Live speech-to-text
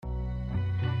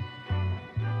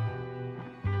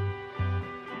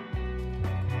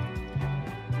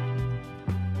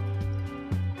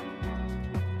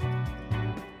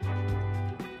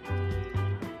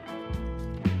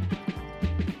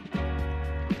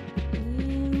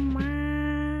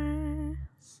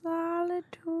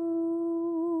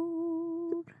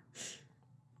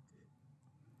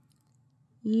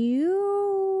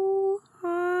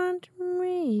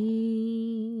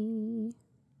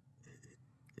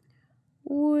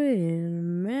with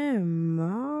memories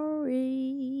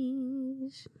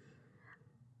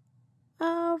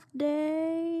of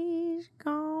days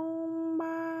gone by.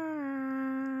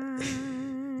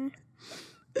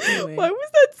 Anyway. Why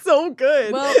was that so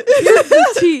good? Well, here's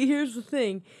the tea. Here's the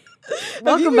thing.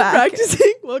 Welcome back.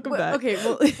 Practicing? Welcome back. Okay,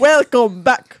 well, welcome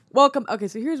back. welcome. Okay,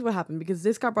 so here's what happened because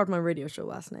this got brought to my radio show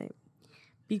last night.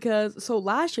 So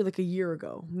last year, like a year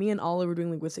ago, me and Ollie were doing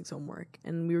linguistics homework,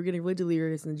 and we were getting really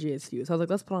delirious in the GSU. So I was like,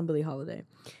 let's put on Billie Holiday.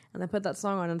 And I put that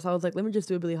song on, and so I was like, let me just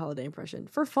do a Billie Holiday impression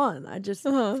for fun. I just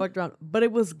fucked around. But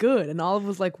it was good. And Olive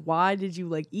was like, why did you,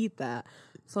 like, eat that?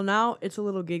 So now it's a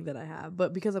little gig that I have.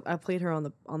 But because I played her on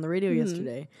the radio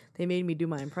yesterday, they made me do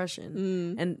my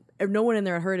impression. And no one in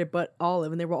there had heard it but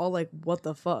Olive, and they were all like, what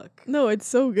the fuck? No, it's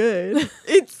so good.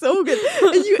 It's so good.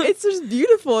 And it's just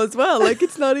beautiful as well. Like,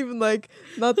 it's not even like,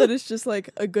 not that it's just like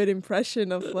a good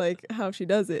impression of like how she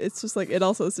does it. It's just like, it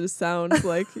also just sounds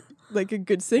like a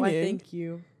good singing. Why, thank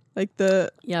you. Like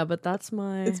Yeah, but that's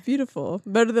my... It's beautiful.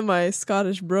 Better than my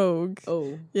Scottish brogue.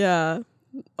 Oh. Yeah.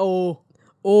 Oh.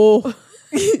 Oh.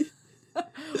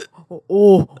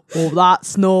 oh,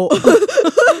 that's not.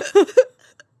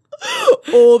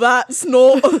 Oh, that's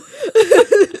not.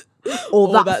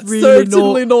 Oh, that's really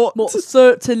certainly not.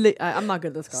 Certainly. I'm not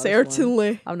good at this.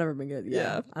 Certainly. I've never been good.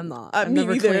 Yeah. I'm not. Me I've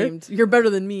never neither. claimed. You're better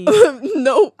than me.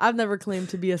 No. I've never claimed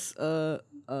to be a Scot.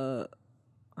 A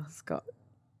Scot.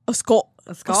 A Scot?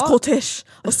 A Scottish.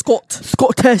 A Scot.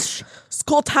 Scottish.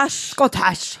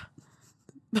 Scottish.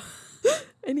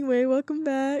 Anyway, welcome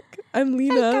back. I'm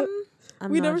Lena.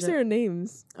 We never say our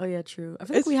names. Oh yeah, true. I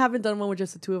feel like we haven't done one with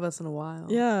just the two of us in a while.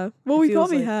 Yeah. Well, we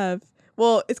probably have.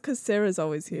 Well, it's because Sarah's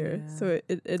always here, so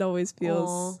it always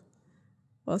feels. Aww.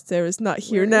 Well, Sarah's not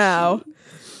here now.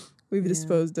 We've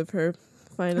disposed of her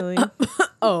finally.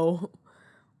 Oh.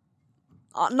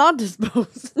 Not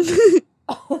disposed.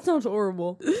 Oh, that sounds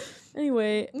horrible.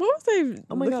 Anyway, what was I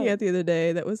looking at the other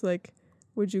day that was like,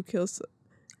 would you kill?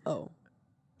 Oh,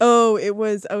 it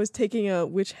was. I was taking a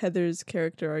which Heather's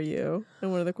character are you?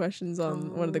 And one of the questions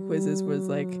on one of the quizzes was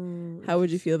like, how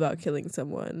would you feel about killing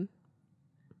someone?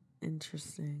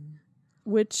 Interesting.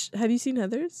 Which have you seen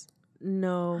Heather's?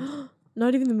 No.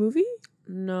 Not even the movie?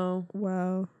 No.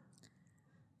 Wow.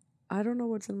 I don't know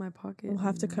what's in my pocket. We'll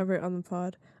have to cover it on the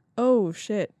pod. Oh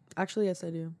shit. Actually, yes, I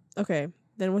do. Okay.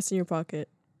 Then what's in your pocket?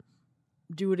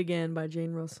 Do It Again by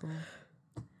Jane Russell.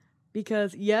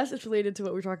 Because yes, it's related to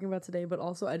what we're talking about today, but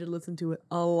also I did listen to it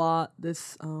a lot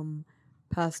this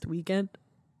past weekend.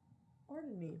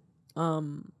 Pardon me.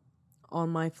 On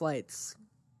my flights.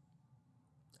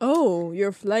 Oh,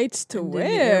 your flights to And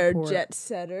where, jet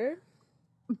setter?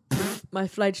 My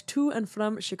flights to and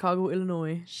from Chicago,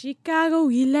 Illinois. Chicago.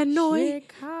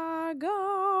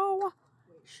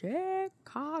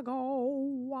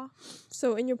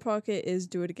 So in your pocket is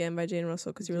Do It Again by Jane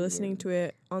Russell because you were listening to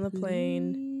it on the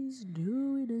plane. Please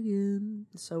do it again.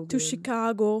 So to good.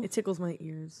 Chicago. It tickles my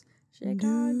ears.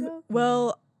 Chicago.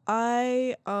 Well,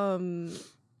 I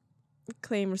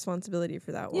claim responsibility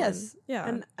for that one. Yes.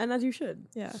 Yeah. And as you should.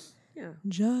 Yeah. Yeah.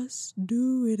 Just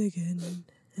do it again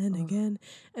and again.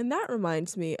 And that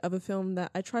reminds me of a film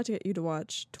that I tried to get you to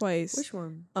watch twice. Which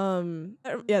one?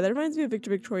 That reminds me of Victor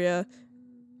Victoria.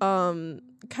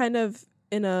 Kind of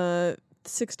in a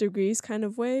 6 Degrees kind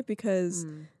of way because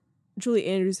Julie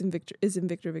Andrews is in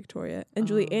Victor Victoria, and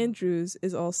Julie Andrews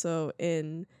is also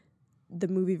in the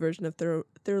movie version of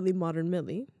Thoroughly Modern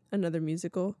Millie, another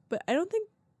musical. But I don't think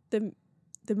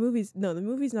the movie's not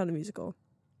a musical.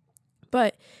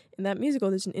 But in that musical,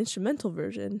 there's an instrumental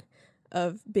version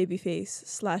of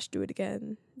Babyface / Do It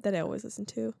Again that I always listen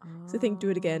to. So I think Do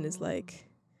It Again is like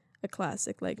a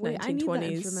classic, like 1920s I need that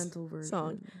instrumental version.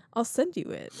 Song. I'll send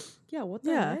you it. Yeah, what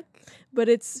the heck? But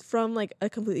it's from like a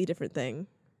completely different thing.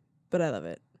 But I love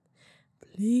it.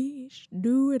 Please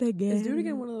do it again. Is Do It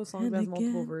Again one of those songs that has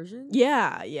multiple versions?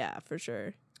 Yeah, for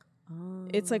sure.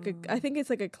 It's like I think it's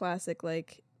like a classic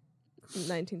like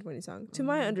 1920 song. To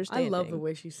my understanding. I love the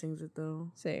way she sings it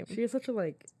though. Same. She has such a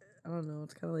like, I don't know,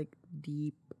 it's kind of like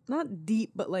deep. Not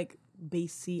deep, but like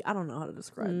bassy. I don't know how to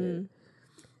describe it.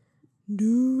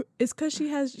 It's because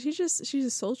she's a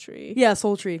sultry. Yeah,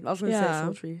 sultry. I was gonna say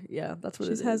sultry. Yeah, that's what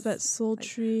it is. She has that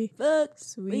sultry,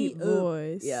 sweet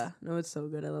voice. Yeah, no, it's so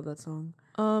good. I love that song.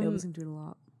 I listen to it a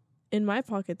lot. In my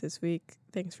pocket this week,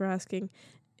 thanks for asking,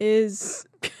 is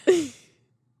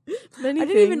many I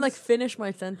didn't even like finish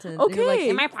my sentence. Okay, like,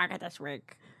 in my pocket this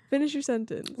week. Finish your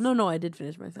sentence. No, I did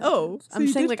finish my sentence. Oh, so I'm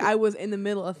saying like I was in the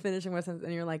middle of finishing my sentence,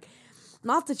 and you're like,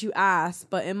 not that you asked,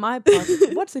 but in my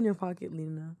pocket. What's in your pocket,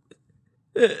 Lena?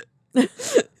 We're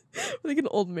like an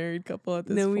old married couple at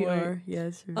this point. No, we are.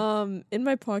 Yeah, sure. In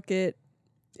my pocket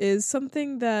is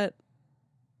something that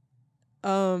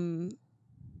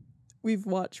we've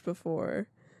watched before.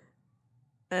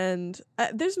 And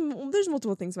there's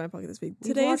multiple things in my pocket this week.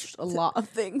 We've watched a lot of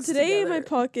things today. together. In my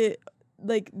pocket,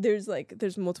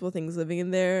 there's multiple things living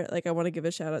in there. Like, I want to give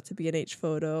a shout out to B&H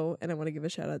Photo, and I want to give a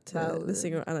shout out to the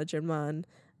singer Anna German.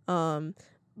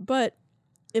 But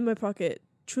in my pocket,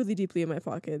 truly deeply in my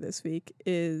pocket this week,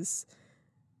 is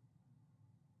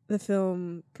the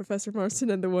film Professor Marston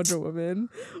and the Wonder Woman,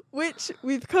 which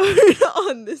we've covered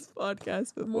on this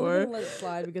podcast before. I'm only gonna let it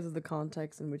slide because of the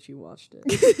context in which you watched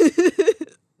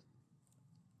it.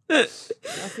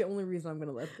 That's the only reason I'm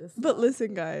gonna let this. But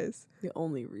listen, guys, the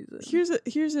only reason.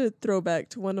 Here's a throwback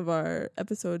to one of our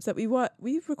episodes that we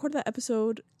recorded that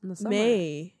episode in the summer.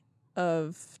 May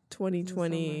of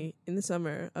 2020 in the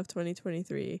summer of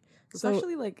 2023. It's so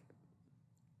actually like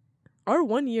our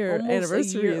 1 year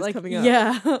anniversary is coming up.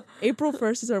 Yeah, April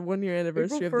 1st is our 1 year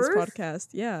anniversary of this podcast.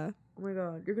 Yeah. Oh my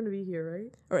god, you're gonna be here,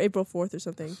 right? Or April 4th or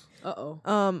something.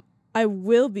 I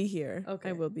will be here. Okay.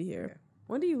 I will be here. Okay.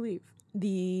 When do you leave?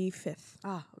 The 5th.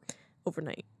 Okay.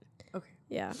 Overnight. Okay.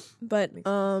 Yeah. But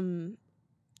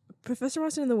Professor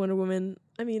Marston and the Wonder Woman,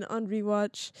 I mean, on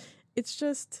rewatch, it's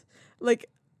just like,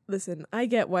 listen, I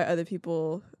get why other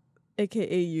people,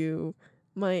 aka you,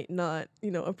 might not,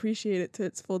 appreciate it to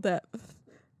its full depth,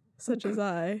 such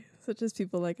as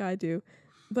people like I do.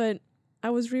 But I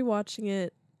was rewatching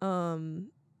it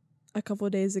a couple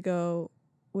of days ago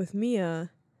with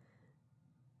Mia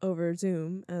over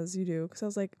Zoom, as you do, because I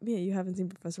was like, Mia, you haven't seen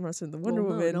Professor Marston and the Wonder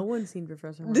Woman. No one's seen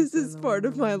Professor Marston. This is part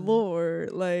of my lore.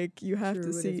 Like, you have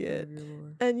to see it.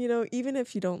 And even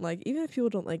if people don't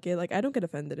like it, like, I don't get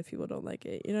offended if people don't like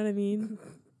it. You know what I mean?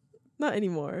 Not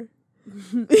anymore.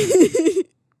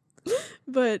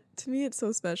 But to me, it's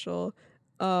so special.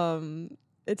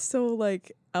 It's so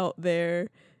like out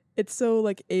there. It's so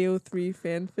like AO3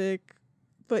 fanfic.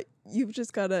 But you've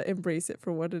just gotta embrace it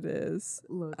for what it is.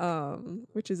 Look.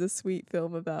 Which is a sweet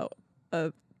film about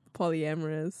a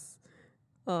polyamorous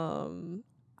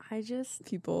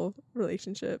people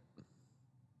relationship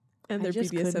and their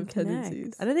BDSM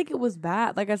tendencies. I didn't think it was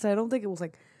bad. Like I said, I don't think it was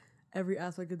like every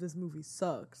aspect of this movie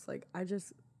sucks. Like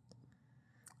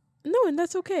No, and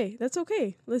that's okay. That's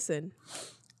okay. Listen.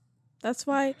 That's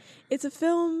why it's a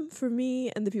film for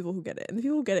me and the people who get it. And the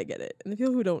people who get it. And the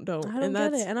people who don't. I don't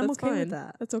get it. And I'm okay with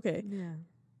that. That's okay.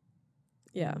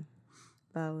 Yeah.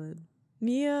 Valid.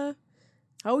 Mia.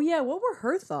 Oh, yeah. What were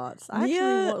her thoughts? I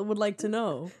actually would like to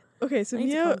know. Okay, so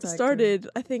Mia started,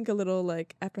 I think, a little,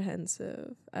 like,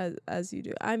 apprehensive, as you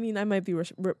do. I mean, I might be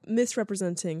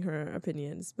misrepresenting her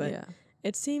opinions, but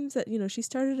it seems that, she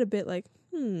started a bit like,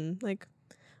 like,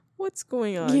 what's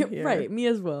going on here? Right, me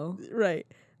as well. Right.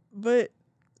 But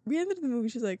we ended the movie,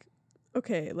 she's like,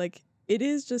 okay, like, it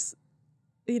is just,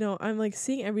 I'm, like,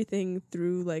 seeing everything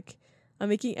through, like, I'm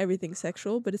making everything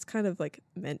sexual, but it's kind of, like,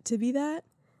 meant to be that.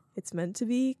 It's meant to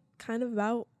be kind of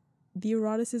about the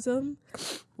eroticism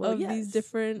of these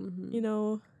different,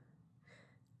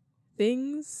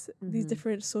 things, these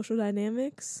different social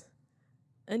dynamics.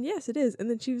 And yes, it is. And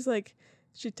then she was like,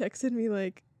 she texted me,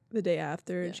 like, the day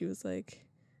after, and she was like,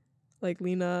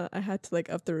 Lena, I had to, like,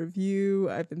 up the review.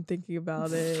 I've been thinking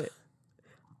about it.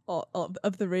 All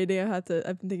up the rating, I've been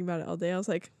thinking about it all day. I was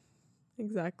like,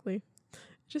 exactly. It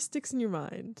just sticks in your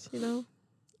mind, Yeah.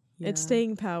 Its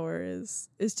staying power is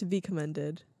to be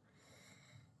commended.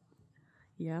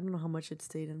 Yeah, I don't know how much it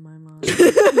stayed in my mind.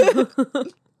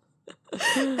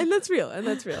 And that's real.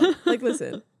 Like,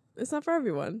 listen, it's not for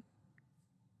everyone.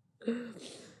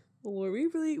 Lord,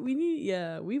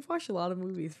 we've watched a lot of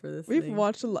movies for this. We've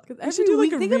watched a lot. We should do like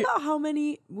think about how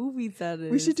many movies that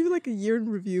is. We should do like a year in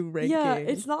review ranking. Yeah,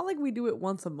 it's not like we do it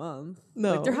once a month.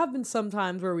 No, like, there have been some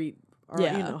times where we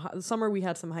are, summer we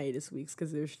had some hiatus weeks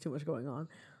because there's too much going on.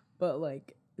 But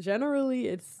like generally,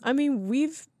 it's. I mean,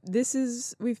 we've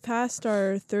passed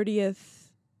our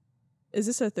 30th. Is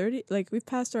this our 30? Like, we've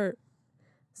passed our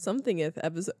somethingth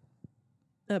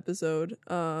episode.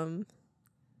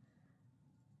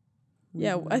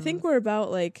 Yeah, I think we're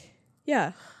about like,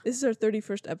 this is our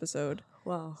 31st episode.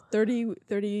 Wow.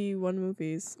 31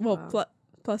 movies. Well, wow.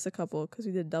 Plus a couple because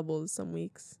we did doubles some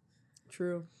weeks.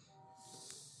 True.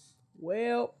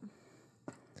 Well,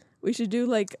 we should do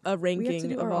like a ranking we have to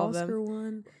do of our all Oscar of them.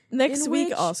 One. Next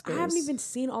week, Oscars. I haven't even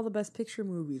seen all the Best Picture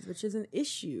movies, which is an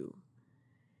issue.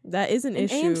 That is an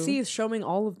issue. AMC is showing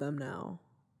all of them now.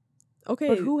 Okay.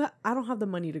 But I don't have the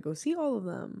money to go see all of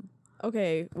them.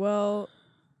 Okay, well,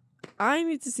 I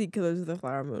need to see Killers of the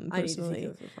Flower Moon personally. I need to see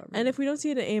Killers of the Flower Moon. And if we don't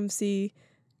see it at AMC,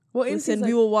 well, listen,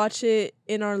 we will watch it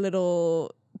in our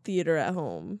little theater at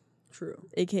home. True.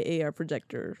 aka our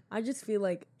projector. I just feel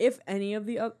like if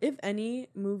any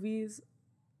movies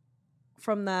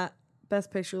from that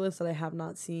Best Picture list that I have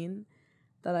not seen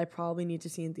that I probably need to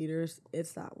see in theaters,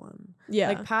 it's that one. Yeah,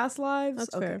 Like Past Lives.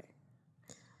 That's okay.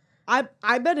 fair.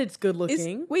 I bet it's good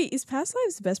looking. Is Past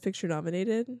Lives Best Picture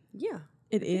nominated? Yeah.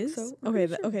 It I think is? so. I'm Okay,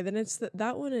 pretty sure. okay, then it's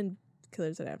that one and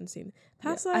Killers that I haven't seen.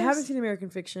 Past Yeah. Lives. I haven't seen American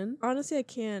Fiction. Honestly, I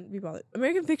can't be bothered.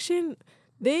 American Fiction,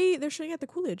 they're showing at the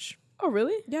Coolidge. Oh,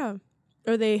 really? Yeah.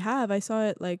 Or they have. I saw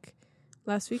it like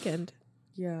last weekend.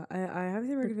 Yeah, I haven't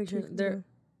seen American Fiction.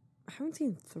 I haven't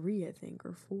seen 3, I think,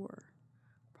 or 4.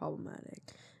 Problematic.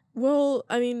 Well,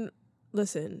 I mean,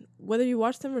 listen, whether you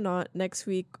watch them or not, next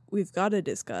week we've got to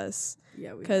discuss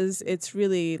Yeah, because it's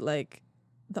really like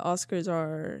the Oscars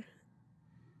are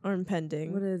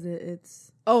impending. What is it?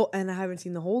 It's and I haven't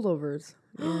seen The Holdovers.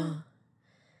 Yeah.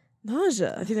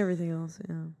 Nausea. I've seen everything else.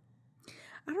 Yeah.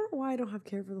 I don't know why I don't have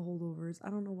care for The Holdovers. I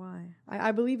don't know why.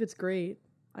 I believe it's great.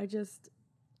 I just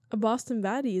A Boston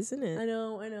baddie, isn't it? I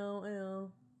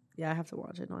know. Yeah, I have to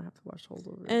watch it. No, I have to watch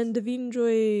Holdovers. And Davine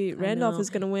Joy Randolph know. is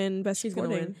gonna win Best she's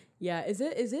Supporting. gonna win. Yeah, is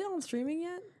it on streaming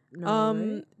yet? No,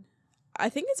 right? I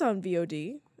think it's on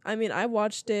VOD. I mean, I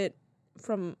watched it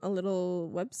from a little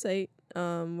website,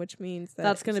 which means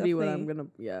That's gonna it's be what definitely I'm gonna.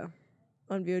 Yeah.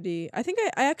 on VOD. I think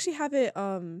I actually have it.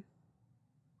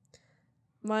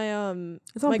 My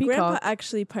It's on my grandpa Peacock.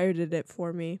 actually pirated it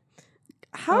for me.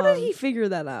 How did he figure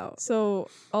that out? So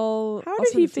I'll. How I'll did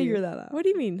send he it to figure you. that out? What do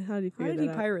you mean? How did he How figure did that he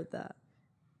out? pirate that?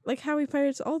 Like how he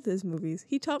pirates all of his movies.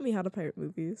 He taught me how to pirate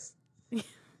movies.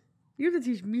 You have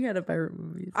to teach me how to pirate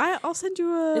movies. I'll send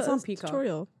you a. It's on a Peacock.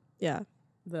 tutorial. Yeah,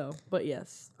 Though, but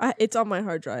yes. it's on my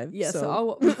hard drive. Yeah, so so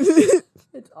I'll.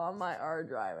 It's on my hard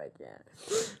drive. I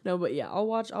can't. No, but yeah, I'll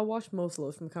watch most of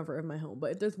those from the comfort of my home.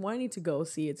 But if there's one I need to go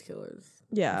see, it's Killers.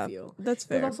 yeah, I feel. that's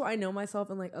But fair. also, I know myself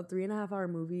in like a 3.5 hour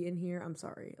movie in here. I'm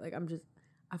sorry. Like I feel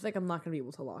like I'm not gonna be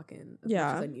able to lock in. As Yeah.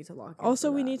 Much as I need to lock in. Also,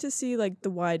 for we that. need to see like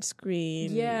the widescreen.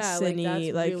 Yeah,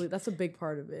 cine, that's a big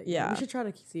part of it. Yeah. We should try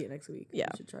to see it next week. Yeah.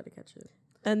 We should try to catch it.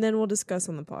 and then we'll discuss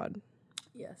on the pod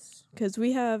Yes. because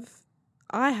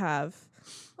I have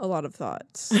a lot of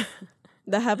thoughts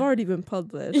that have already been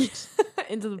published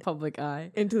Into the public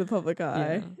eye. into the public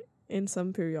eye in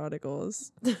some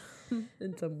periodicals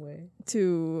In some way.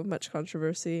 to much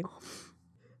controversy.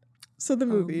 So the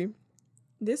movie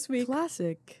this week,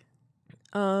 Classic.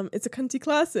 it's a cunty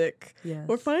classic. Yes.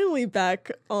 We're finally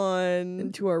back on.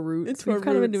 Into our roots. Into We've our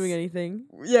kind of been roots. doing anything.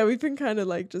 Yeah, we've been kind of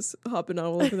like just hopping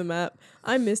all over the map.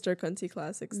 I missed our cunty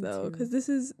classics Me though, too. because this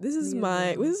is Me as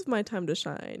well. my time to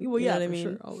shine. Well, you yeah, know what I for mean.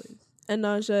 sure, always. And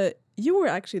Naja, you were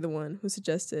actually the one who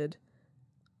suggested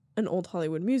an old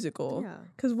Hollywood musical. Yeah.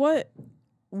 Because what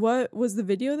was the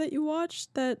video that you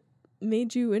watched that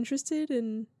made you interested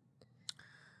in?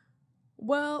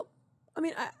 Well, I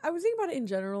mean, I was thinking about it in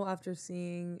general after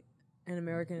seeing An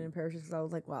American in Paris because I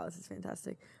was like, wow, this is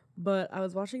fantastic. But I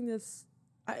was watching this.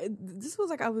 This was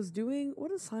like I was doing.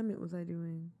 What assignment was I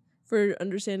doing? For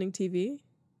understanding TV?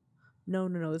 No.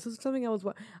 This is something I was.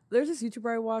 There's this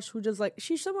YouTuber I watch who just like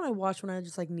she's someone I watch when I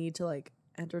just like need to like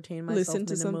entertain myself Listen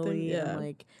to minimally something, yeah. and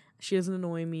like she doesn't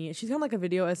annoy me. She's kind of like a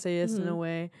video essayist in a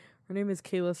way. Her name is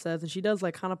Kayla Says, and she does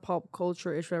like kind of pop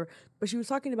culture ish whatever. But she was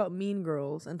talking about Mean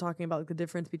Girls and talking about like the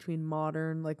difference between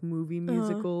modern like movie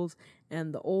musicals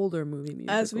and the older movie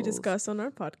musicals. As we discussed on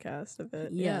our podcast a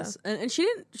bit. Yes, and she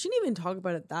didn't even talk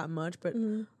about it that much. But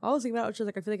I was thinking about it. She was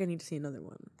like, I feel like I need to see another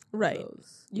one. of Right.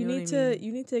 those. You know need what I mean?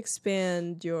 you need to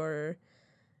expand your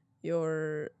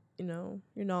your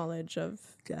knowledge of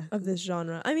this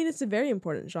genre. I mean, it's a very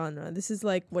important genre. This is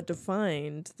like what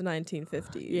defined the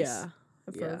 1950s. Yeah.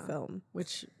 For a film.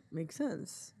 Which makes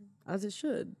sense, as it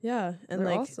should. Yeah, and They're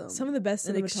like awesome. some of the best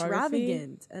And cinematography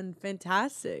extravagant and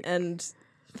fantastic and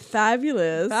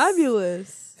fabulous.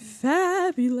 Fabulous.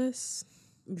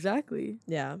 Exactly.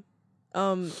 Yeah.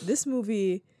 This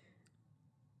movie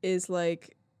is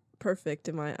like perfect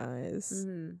in my eyes.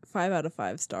 5 out of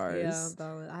 5 stars. Yeah,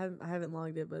 valid. I haven't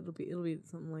logged it, but it'll be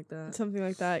something like that. Something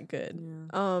like that. Good.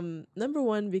 Yeah. Number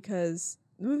one, because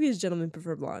the movie is Gentlemen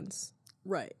Prefer Blondes.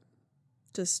 Right.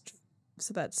 Just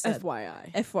so that's said.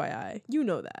 FYI. FYI. You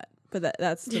know that. But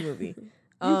that's the movie.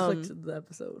 You clicked to the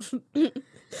episode.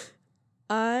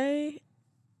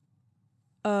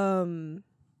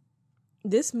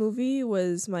 This movie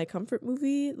was my comfort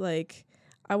movie. Like,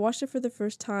 I watched it for the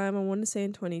first time, I want to say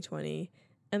in 2020,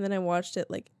 and then I watched it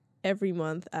like every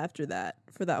month after that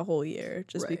for that whole year,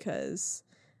 just Right. because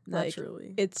like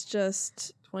Naturally. it's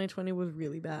just 2020 was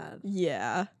really bad.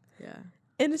 yeah. Yeah.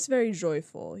 And it's very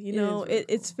joyful, you It know. is very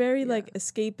It's very Yeah. like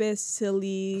escapist,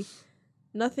 silly.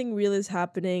 Nothing real is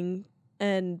happening,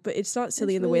 but it's not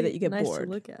silly in the way that you get nice bored. To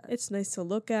look at. It's nice to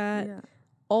look at. Yeah.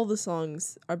 All the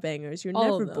songs are bangers. You're All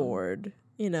never of them. bored.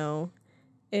 You know,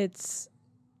 it's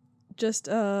just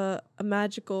a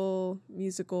magical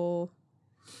musical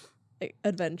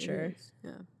adventure.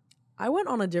 Yeah. I went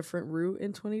on a different route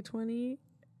in 2020.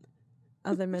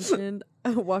 As I mentioned,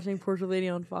 watching Portrait Lady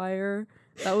on Fire.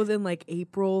 That was in like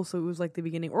April, so it was like the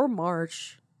beginning, or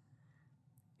March.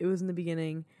 It was in the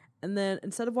beginning. And then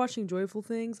instead of watching joyful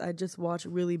things, I just watched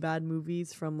really bad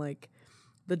movies from like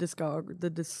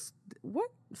filmographies,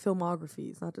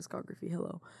 not discography,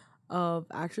 hello, of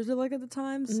actors I like at the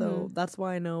time. So that's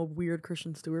why I know weird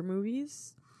Kristen Stewart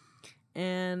movies.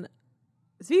 And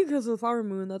speaking of the Flower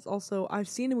Moon, that's also, I've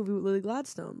seen a movie with Lily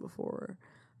Gladstone before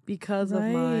because of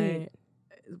my,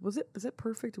 was it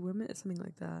Perfect Women? It's something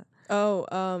like that. Oh,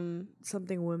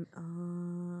 something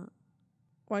women.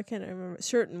 Why can't I remember?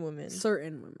 Certain Women.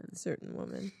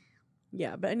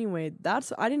 Yeah, but anyway,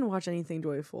 I didn't watch anything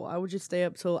joyful. I would just stay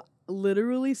up till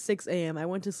literally 6 a.m. I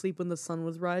went to sleep when the sun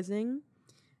was rising,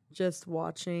 just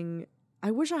watching.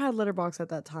 I wish I had Letterboxd at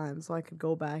that time so I could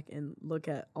go back and look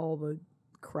at all the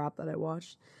crap that I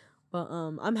watched. But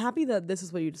I'm happy that this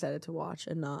is what you decided to watch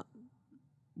and not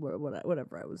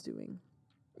whatever I was doing.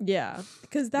 Yeah,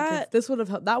 because this would have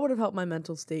helped my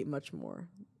mental state much more.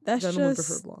 That's Gentlemen just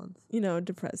Prefer Blondes.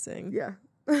 Depressing. Yeah,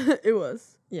 it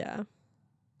was. Yeah.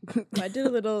 I did a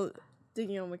little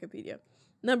digging on Wikipedia.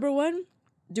 Number 1,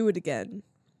 Do It Again.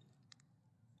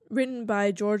 Written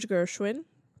by George Gershwin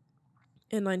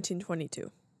in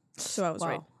 1922. So I was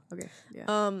right. Okay.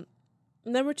 Yeah.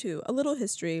 Number 2, a little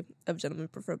history of Gentlemen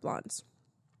Prefer Blondes.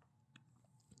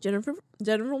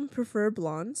 Gentlemen Prefer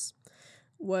Blondes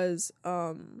was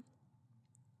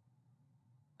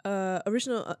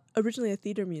originally a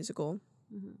theater musical.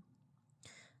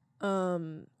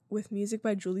 With music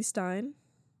by Jules Stein,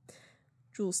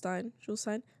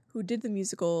 who did the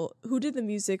music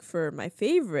for my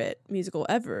favorite musical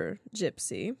ever,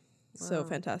 Gypsy. Wow. So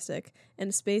fantastic. And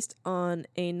it's based on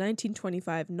a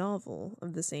 1925 novel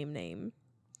of the same name.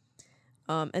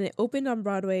 And it opened on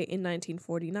Broadway in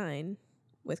 1949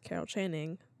 with Carol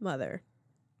Channing, Mother.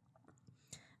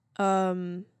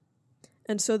 And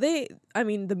so the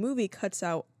movie cuts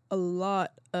out a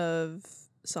lot of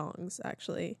songs,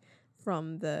 actually,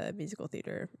 from the musical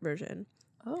theater version.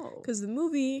 Oh. Because the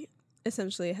movie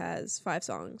essentially has 5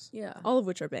 songs. Yeah. All of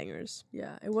which are bangers.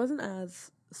 Yeah. It wasn't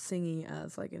as singy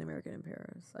as like An American in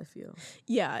Paris, I feel.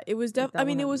 Yeah. It was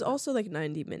it was also like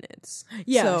 90 minutes.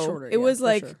 Yeah. So shorter. It was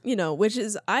like, sure. Which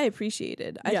is, I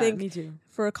appreciated. I think me too.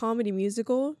 For a comedy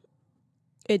musical,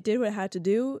 it did what it had to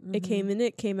do. Mm-hmm. It came in,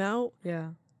 it came out.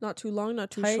 Yeah. Not too long,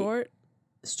 not too tight. Short.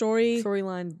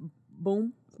 Storyline,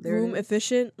 boom. Room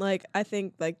efficient. Like, I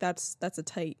think like that's a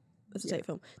tight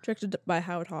film. Directed by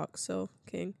Howard Hawks, so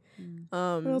king.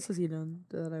 What else has he done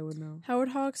that I would know? Howard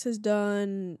Hawks has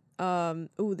done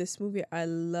this movie I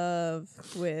love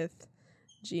with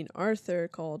Jean Arthur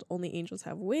called Only Angels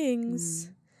Have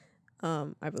Wings.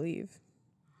 I believe.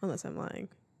 Unless I'm lying.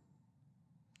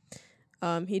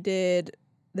 He did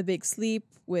The Big Sleep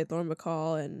with Lauren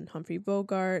Bacall and Humphrey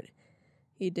Bogart.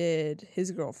 He did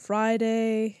His Girl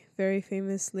Friday, very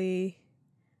famously.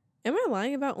 Am I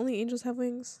lying about Only Angels Have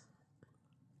Wings?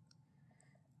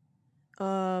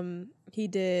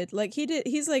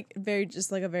 He's like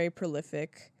a very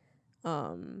prolific,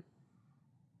 no,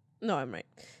 I'm right.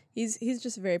 He's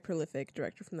just a very prolific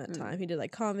director from that time. He did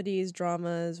like comedies,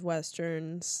 dramas,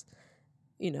 westerns,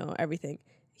 everything.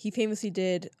 He famously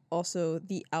did also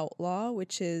The Outlaw,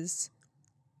 which is,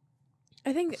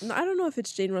 I don't know if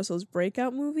it's Jane Russell's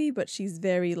breakout movie, but she's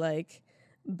very like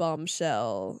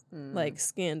bombshell, like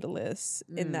scandalous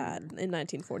in that in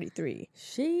 1943.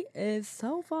 She is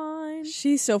so fine.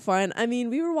 She's so fine. I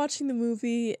mean, we were watching the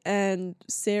movie and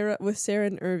Sarah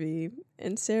and Irvi,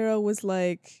 and Sarah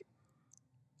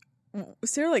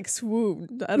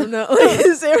swooned. I don't know. Like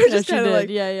Sarah just kind of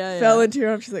fell into her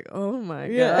arms. She's like, oh my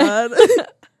god.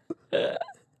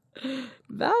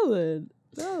 Valid.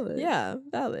 Yeah,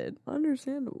 valid.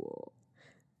 Understandable.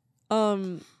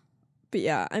 But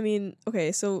yeah, I mean,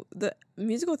 okay, so the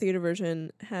musical theater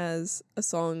version has a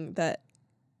song that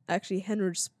actually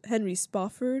Henry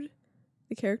Spofford,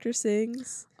 the character,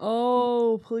 sings.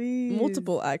 Oh, please.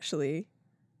 Multiple, actually.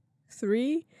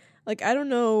 3? Like, I don't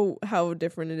know how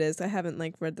different it is. I haven't,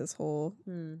 like, read this whole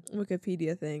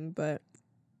Wikipedia thing, but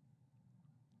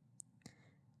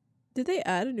did they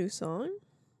add a new song?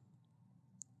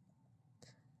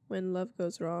 When Love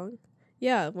Goes Wrong?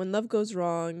 Yeah, When Love Goes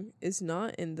Wrong is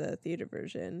not in the theater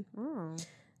version. Oh.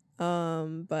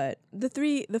 But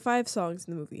the 5 songs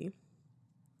in the movie,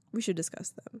 we should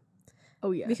discuss them.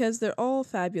 Oh yeah. because they're all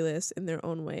fabulous in their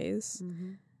own ways.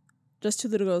 Mm-hmm. Just Two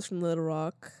Little Girls from Little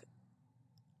Rock.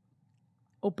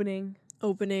 Opening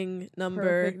number.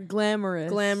 perfect.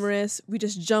 Glamorous. We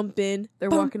just jump in. They're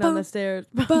Bum, walking down bum. the stairs.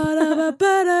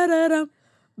 Ba-da-ba-ba-da-da-dum.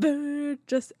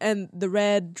 Just and the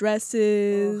red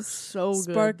dresses, so good.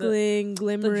 sparkling, The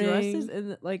glimmering. dresses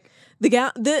and like The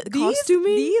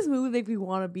costuming. These movies make me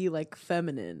want to be like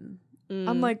feminine.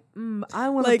 I'm like, I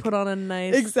want to Like, put on a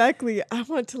nice, exactly. I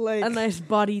want to like a nice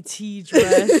body tee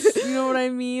dress. You know what I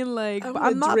mean? Like, I but wanna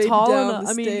I'm not drape tall down enough. the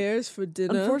I mean, stairs for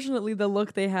dinner. unfortunately, the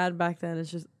look they had back then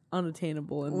is just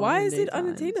unattainable. In Why is modern-day it times.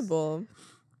 unattainable?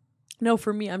 No,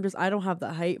 for me, I don't have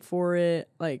the height for it.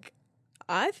 Like,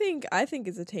 I think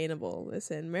it's attainable.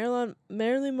 Listen, Marilyn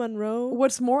Monroe.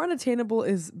 what's more unattainable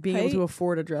is being able Height? to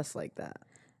afford a dress like that.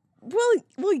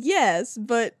 Well, yes,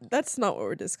 but that's not what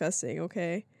we're discussing.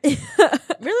 Okay,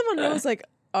 Marilyn Monroe is like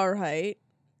our height.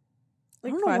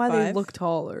 Like I don't know why 5'5". they look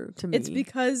taller to me. It's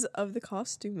because of the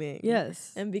costuming.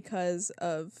 yes, And because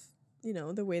of,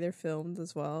 the way they're filmed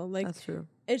as well. Like, that's true.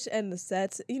 and the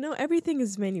sets, everything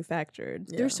is manufactured.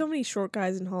 Yeah. There's so many short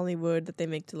guys in Hollywood that they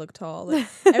make to look tall. Like,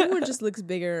 everyone just looks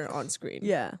bigger on screen.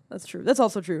 Yeah, that's true. That's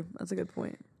also true. That's a good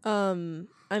point.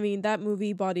 I mean, that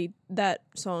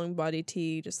song Body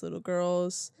Tea, Just Little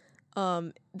Girls.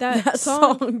 That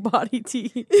song Body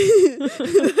Tea.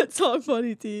 that song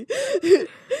Body Tea.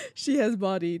 She has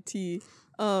body tea.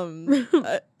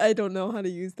 I don't know how to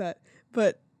use that,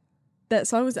 but that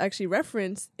song was actually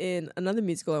referenced in another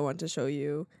musical I want to show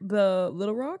you. The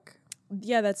Little Rock?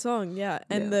 Yeah, that song, yeah.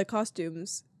 And Yeah. the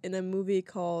costumes in a movie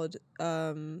called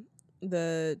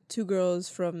The Two Girls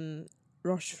from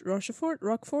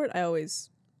Rochefort. I always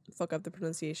fuck up the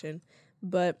pronunciation.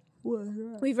 But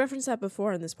we've referenced that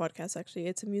before on this podcast, actually.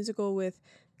 It's a musical with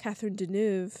Catherine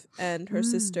Deneuve and her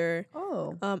sister,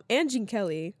 Oh. and Gene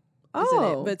Kelly is in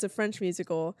it. Oh. But it's a French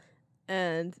musical,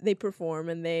 and they perform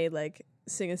and they, like,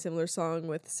 sing a similar song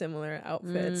with similar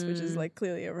outfits, which is, like,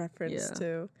 clearly a reference Yeah.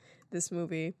 to this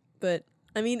movie. But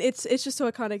I mean, it's just so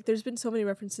iconic. There's been so many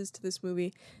references to this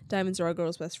movie. Diamonds Are a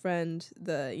Girl's Best Friend.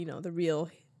 The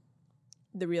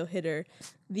real hitter.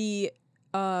 The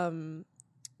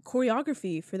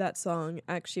choreography for that song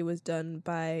actually was done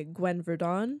by Gwen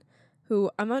Verdon, who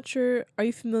I'm not sure. Are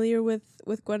you familiar with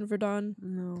Gwen Verdon?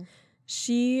 No.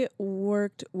 She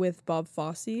worked with Bob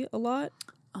Fosse a lot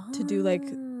to do like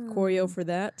choreo for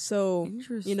that. So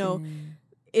Interesting.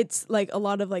 it's like a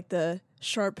lot of like the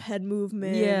sharp head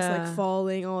movements, Yeah. like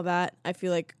falling, all that. I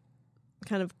feel like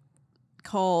kind of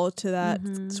call to that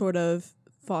sort of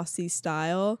Fosse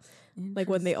style. Like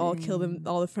when they all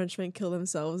all the Frenchmen kill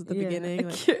themselves at the beginning.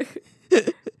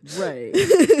 Like. Right.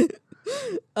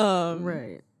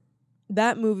 Right.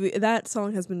 That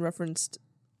song has been referenced,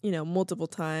 multiple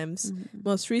times.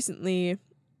 Most recently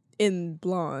in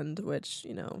Blonde, which,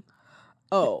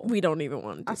 Oh. we don't even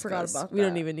want to I discuss. forgot about We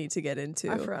don't that. even need to get into.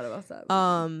 I forgot about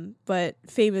that. But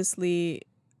famously,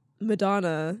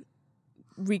 Madonna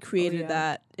recreated yeah.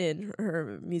 that in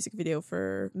her music video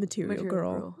for Material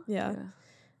Girl. Yeah.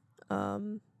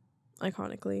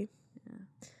 Iconically. Yeah.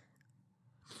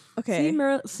 Okay.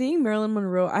 Seeing Marilyn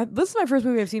Monroe. This is my first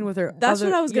movie I've seen with her. That's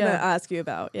what I was gonna ask you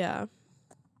about. Yeah.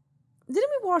 Didn't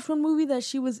we watch one movie that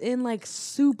she was in like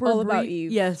super All About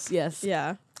Eve. Yes.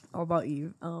 Yeah. All About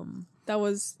Eve. That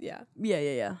was yeah.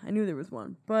 Yeah. I knew there was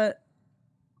one, but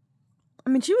I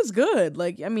mean, she was good.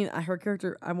 Like, I mean, her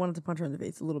character, I wanted to punch her in the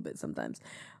face a little bit sometimes,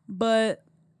 but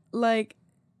like,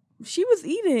 she was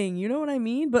eating. You know what I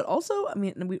mean? But also, I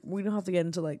mean, we don't have to get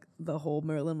into like the whole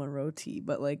Marilyn Monroe tea,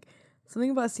 but like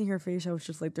something about seeing her face, I was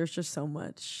just like, there's just so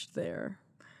much there,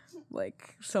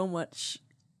 like so much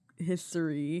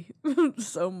history,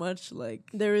 so much like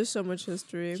There is so much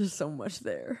history. just so much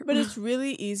there. But it's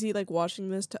really easy, like, watching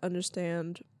this to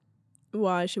understand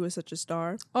why she was such a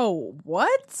star. Oh,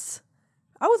 what?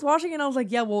 I was watching it and I was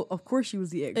like, yeah, well, of course she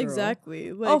was the it girl.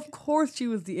 Exactly. Like, Of course she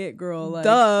was the it girl. Like,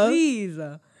 Duh. please.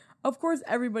 Of course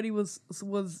everybody was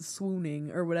swooning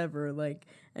or whatever, like,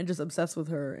 and just obsessed with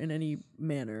her in any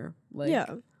manner. Like,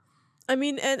 yeah. I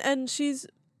mean, and she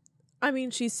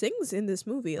sings in this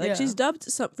movie. Like, Yeah. she's dubbed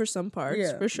for some parts,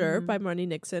 Yeah. for sure, by Marnie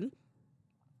Nixon.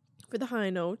 For the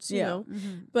high notes, you yeah. know.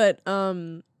 Mhm. But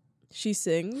she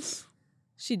sings.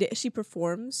 She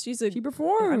performs. She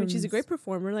performs. I mean, she's a great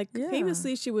performer. Like, Yeah.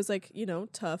 famously, she was, like,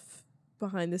 tough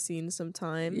behind the scenes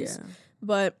sometimes. Yeah.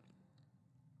 But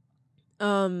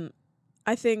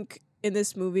I think in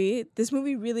this movie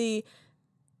really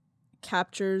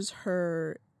captures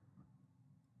her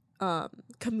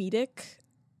comedic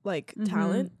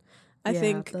talent. I Yeah,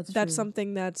 think that's that's true.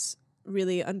 something that's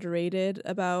really underrated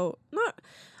about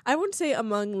I wouldn't say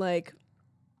among like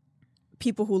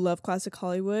people who love classic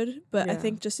Hollywood, but I Yeah.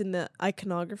 think just in the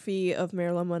iconography of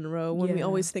Marilyn Monroe, when we Yeah.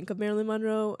 always think of Marilyn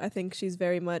Monroe, I think she's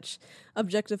very much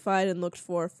objectified and looked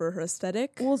for her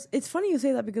aesthetic. Well, it's funny you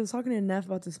say that because I was talking to Neff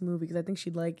about this movie because I think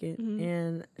she'd like it, Mhm.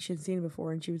 and she had seen it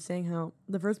before, and she was saying how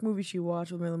the first movie she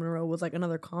watched with Marilyn Monroe was like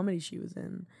another comedy she was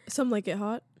in. Some Like It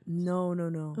Hot. No.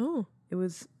 Oh, It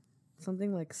was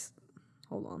something like,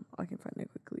 hold on, I can find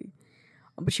it quickly.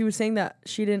 But she was saying that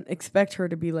she didn't expect her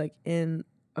to be like in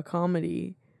a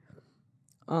comedy.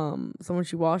 So when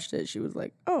she watched it, she was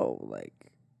like, oh,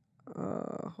 like,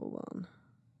 hold on.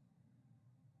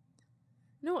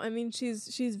 no, I mean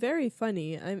she's very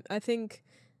funny. I think.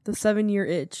 The 7-Year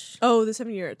Itch. Oh, the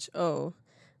 7-Year Itch. Oh,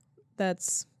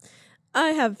 that's. I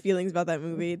have feelings about that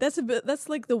movie. That's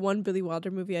like the one Billy Wilder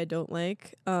movie I don't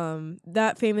like.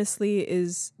 That famously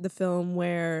is the film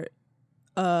where,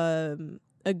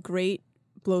 a great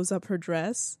blows up her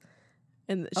dress,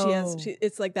 and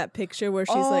it's like that picture where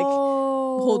she's like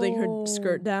holding her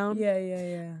skirt down.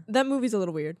 Yeah. That movie's a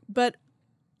little weird, but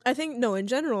I think no, in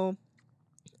general,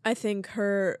 I think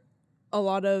a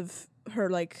lot of her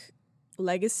like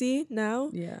legacy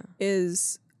now Yeah.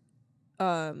 is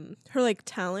her like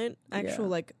talent, actual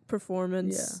Yeah. like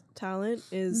performance talent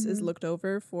is Mhm. looked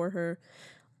over for her.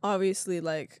 Obviously,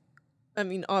 like, I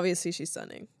mean, obviously she's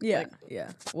stunning. Yeah. Like,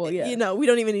 Yeah. Well, yeah. you know, we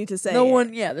don't even need to say No it.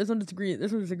 one. Yeah. There's no disagreeing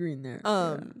there.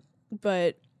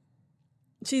 But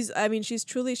she's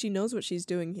truly, she knows what she's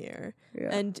doing here. Yeah.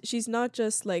 And she's not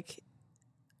just like,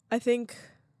 I think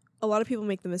a lot of people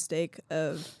make the mistake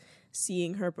of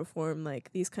seeing her perform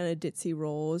like these kind of ditzy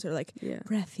roles or like Yeah.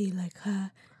 breathy like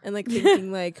and like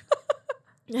thinking like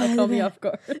That caught me off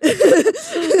guard.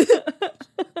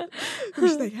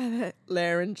 she's like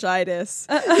laryngitis.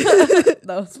 That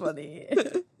was funny.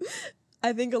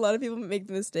 I think a lot of people make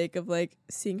the mistake of like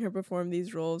seeing her perform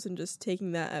these roles and just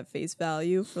taking that at face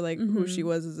value for like who she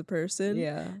was as a person.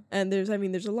 Yeah. And there's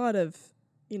a lot of,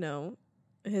 you know,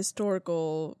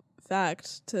 historical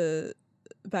fact to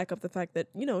back up the fact that,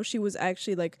 you know, she was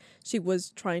actually like, she was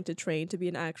trying to train to be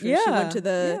an actress. Yeah. She went to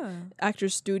the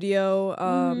actor's studio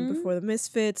Mhm. before the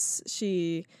Misfits.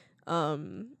 She,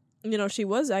 you know, she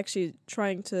was actually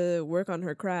trying to work on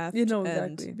her craft exactly.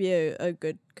 and be a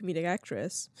good comedic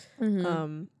actress.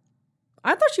 Mhm.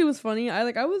 I thought she was funny. I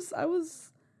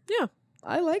was. Yeah.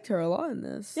 I liked her a lot in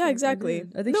this. Yeah, Like, exactly.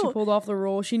 I think she No. pulled off the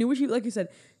role. She knew what like you said,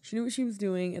 she knew what she was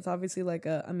doing. It's obviously like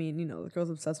I mean, you know, the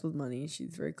girl's obsessed with money.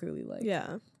 She's very clearly like,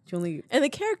 Yeah. she only. And the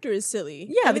character is silly.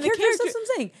 Yeah, I the mean, character. That's what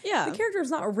I'm saying. Yeah. The character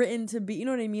is not written to be. You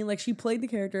know what I mean? Like she played the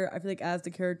character. I feel like as the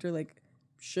character like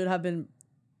should have been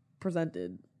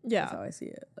presented. Yeah. That's how I see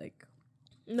it. Like.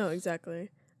 No, exactly.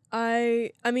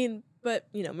 I mean, but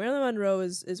you know, Marilyn Monroe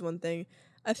is one thing.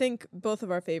 I think both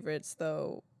of our favorites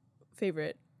though,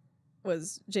 favorite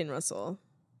was Jane Russell.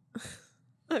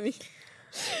 I mean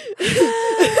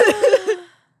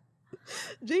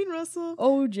Jane Russell.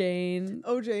 Oh, Jane.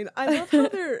 Oh, Jane. I love how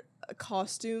their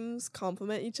costumes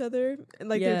complement each other and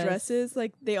like their Yes. dresses.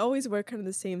 Like they always wear kind of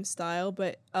the same style,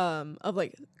 but of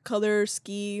like color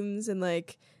schemes and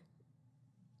like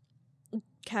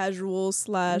casual /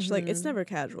 like it's Mhm. never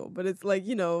casual, but it's like,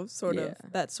 you know, sort of Yeah.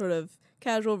 that sort of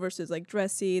casual versus like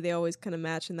dressy. They always kind of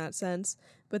match in that sense.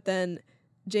 But then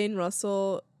Jane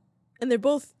Russell, and they're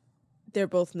both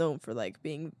known for like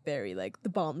being very like the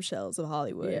bombshells of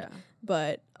Hollywood. Yeah.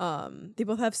 But they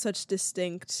both have such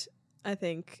distinct, I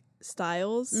think,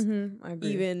 styles. I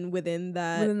agree. Even within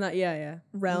that yeah.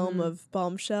 realm Mhm. of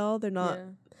bombshell, they're not.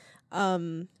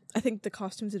 Yeah. I think the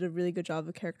costumes did a really good job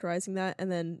of characterizing that, and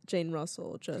then Jane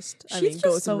Russell just, She's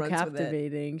goes just so and runs with it.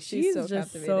 captivating. She's She's so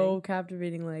just so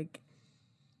captivating. Like,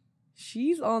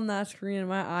 she's on that screen and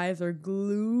my eyes are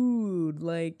glued.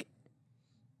 Like,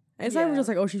 it's not even Yeah. just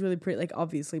like, oh, she's really pretty. Like,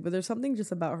 obviously, but there's something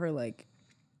just about her like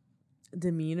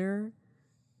demeanor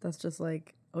that's just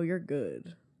like, oh, you're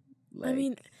good. Like, I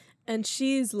mean, and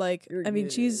she's like, You're I mean,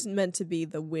 good. she's meant to be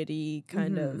the witty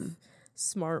kind of Mhm.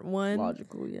 smart one.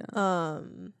 logical. Yeah,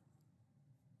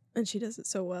 And she does it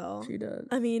so well. she does.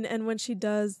 I mean, and when she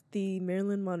does the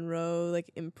Marilyn Monroe like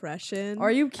impression,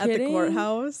 Are you at the kidding?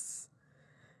 courthouse?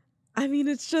 I mean,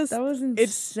 it's just That was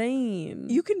insane.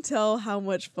 you can tell how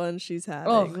much fun she's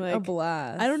having. oh, like, a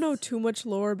blast. I don't know too much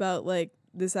lore about like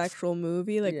this actual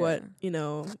movie, like what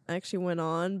Yeah. actually went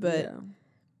on, but Yeah.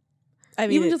 I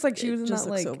mean, even it- just like she was it in just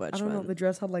that looks like so much I don't know, fun. the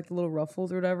dress had like the little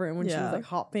ruffles or whatever, and when she was Yeah. like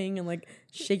hopping and like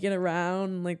shaking around,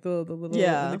 and, like the little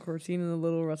Yeah. and the corset and the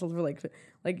little ruffles were like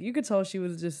you could tell she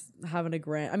was just having a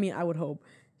grand. I mean, I would hope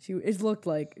it looked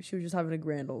like she was just having a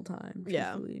grand old time.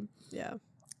 Yeah. Truthfully. Yeah,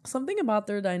 Something about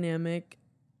their dynamic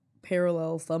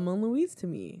parallels Thelma and Louise to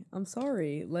me. I'm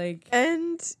sorry. Like,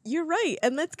 And you're right.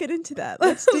 And let's get into that.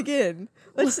 Let's dig in.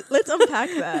 Let's unpack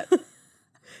that.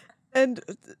 And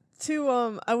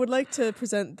I would like to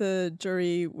present the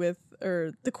jury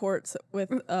or the courts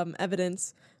with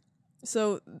evidence.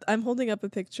 So I'm holding up a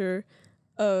picture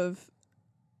of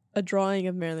a drawing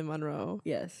of Marilyn Monroe.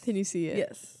 yes. Can you see it?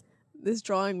 Yes. This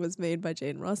drawing was made by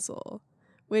Jane Russell,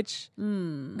 which,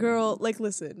 girl, like,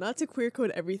 listen, not to queer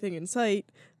code everything in sight,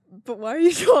 but why are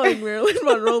you drawing Marilyn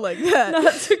Monroe like that?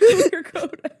 Not to clear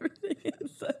code everything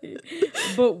inside.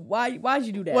 But why'd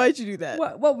you do that? Why'd you do that?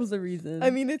 What was the reason? I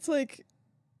mean, it's like,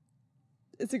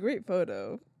 it's a great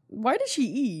photo. why did she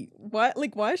eat? Why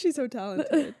is she so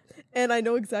talented? And I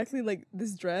know exactly, like,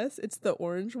 this dress. It's the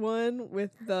orange one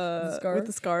with the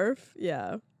scarf.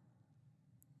 Yeah.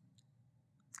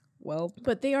 Well,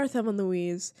 But they are Thelma and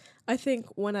Louise. I think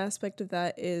one aspect of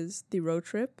that is the road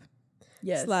trip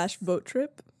yes. / boat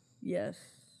trip. Yes.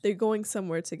 They're going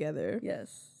somewhere together,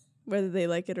 Yes. whether they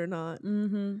like it or not.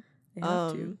 Mm-hmm. They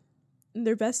have to. And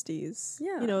they're besties.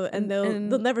 Yeah. You know, and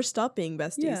they'll never stop being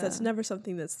besties. Yeah. That's never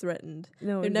something that's threatened.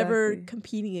 No, They're never exactly.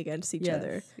 competing against each Yes,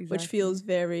 other, which exactly. feels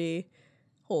very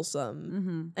wholesome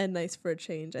Mm-hmm. and nice for a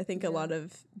change. I think a lot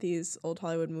of these old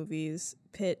Hollywood movies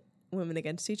pit women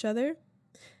against each other.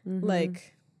 Mm-hmm.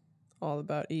 Like All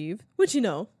About Eve, which, you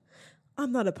know,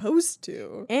 I'm not opposed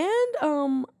to.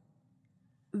 And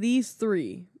these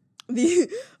three.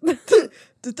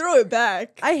 To throw it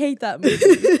back. I hate that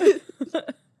movie.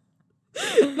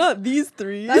 Not these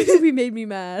three. That movie made me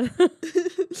mad.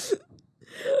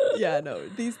 Yeah, no.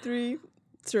 These three,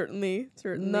 certainly.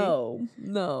 No.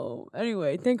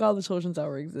 Anyway, thank God the Children's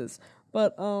Hour exists.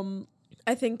 But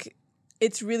I think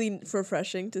it's really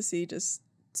refreshing to see just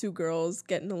two girls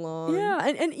getting along. yeah,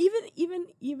 and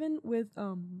even with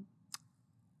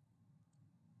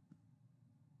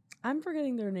I'm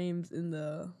forgetting their names in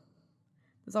the.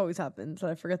 This always happens that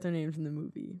I forget their names in the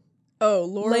movie. Oh,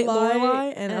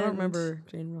 Lorelai and I don't remember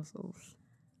Jane Russell's.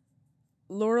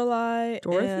 Lorelai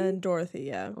Dorothy? and Dorothy,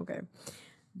 yeah. Okay,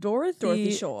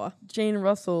 Dorothy Shaw. Jane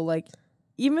Russell, like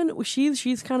even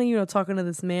she's kind of, you know, talking to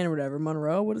this man or whatever,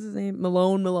 Monroe. What is his name?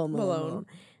 Malone.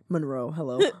 Monroe.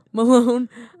 Hello, Malone.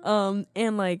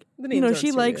 And like, you know,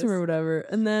 she likes him or whatever.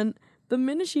 And then the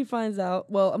minute she finds out,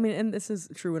 well, I mean, and this is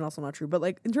true and also not true, but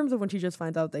like in terms of when she just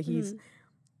finds out that he's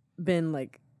been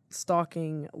like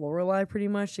stalking Lorelai pretty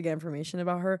much to get information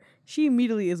about her, she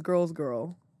immediately is girl's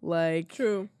girl. Like,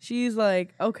 True. She's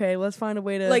like, okay, let's find a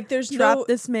way to like there's trap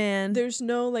this man. There's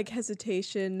no like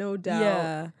hesitation, no doubt.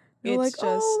 Yeah. You're like, just,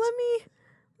 oh, let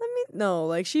me. No,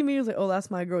 like she immediately like, oh,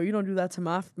 that's my girl. You don't do that to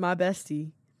my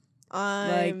bestie.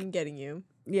 I'm getting you.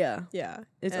 Yeah. Yeah.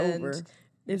 It's over.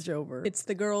 It's over. It's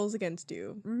the girls against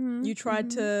you. Mm-hmm. You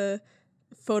tried to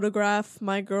photograph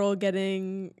my girl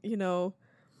getting, you know,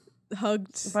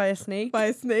 hugged by a snake.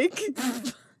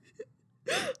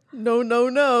 No.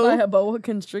 By a boa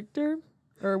constrictor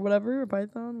or whatever, a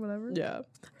python, whatever. Yeah.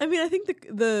 I mean, I think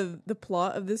the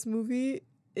plot of this movie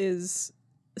is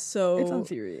so it's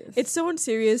unserious. It's so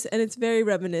unserious, and it's very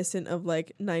reminiscent of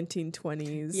like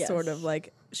 1920s sort of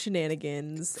like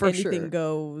shenanigans, for anything sure.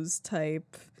 goes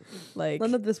type. Like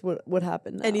none of this would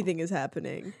happen now. Anything is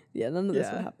happening. Yeah, none of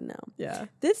this would happen now. Yeah.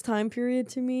 This time period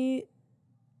to me,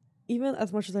 even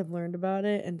as much as I've learned about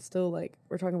it, and still like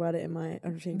we're talking about it in my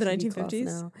understanding the TV 1950s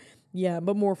class now. Yeah,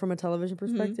 but more from a television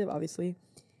perspective, obviously.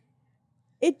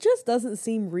 It just doesn't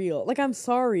seem real. Like, I'm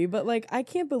sorry, but like I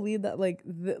can't believe that like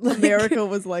America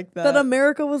was like that. That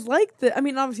America was like that. I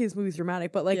mean, obviously this movie's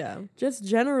dramatic, but like just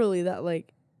generally that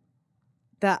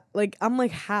I'm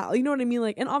like, how, you know what I mean?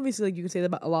 Like, and obviously like you can say that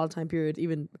about a lot of time periods,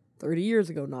 even 30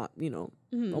 years ago, not, you know,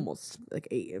 almost like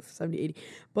 70, 80.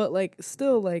 But like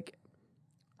still like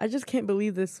I just can't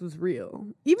believe this was real.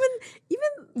 Even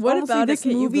what about this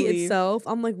movie itself?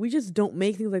 I'm like, we just don't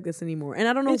make things like this anymore, and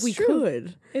I don't know if we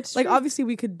could. It's like true. obviously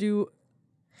we could do,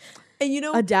 and you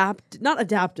know, not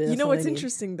adaptive. You know what's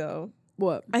interesting though?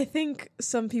 What? I think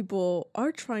some people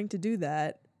are trying to do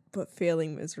that, but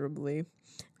failing miserably,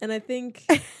 and I think,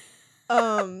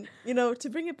 you know, to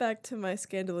bring it back to my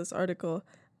scandalous article,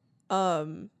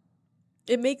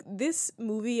 this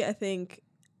movie I think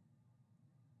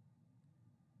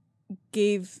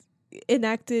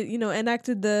enacted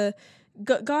the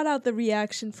got out the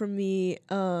reaction from me,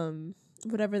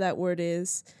 whatever that word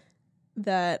is,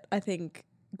 that I think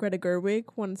Greta Gerwig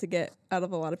wanted to get out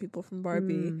of a lot of people from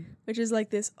Barbie, which is like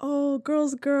this, oh,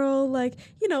 girl's girl, like,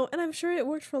 you know, and I'm sure it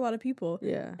worked for a lot of people.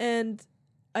 Yeah. And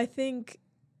I think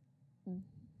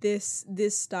this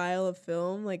style of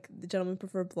film, like The Gentlemen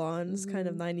Prefer Blondes, kind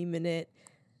of 90-minute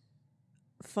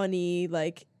funny,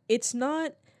 like it's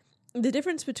not the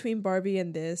difference between Barbie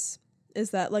and this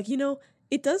is that, like,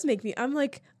 it does make me, I'm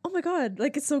like, oh my God,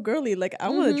 like, it's so girly. Like, I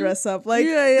want to dress up. Like,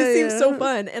 this seems so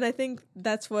fun. And I think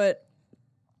that's what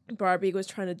Barbie was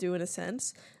trying to do in a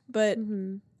sense. But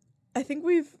I think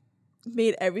we've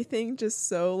made everything just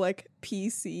so, like,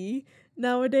 PC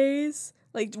nowadays.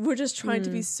 Like, we're just trying to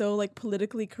be so, like,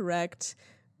 politically correct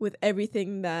with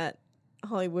everything that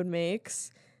Hollywood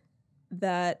makes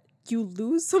that you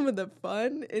lose some of the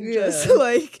fun in just,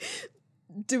 like,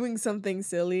 doing something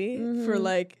silly for,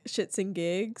 like, shits and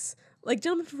gigs. Like,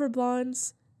 Gentlemen Prefer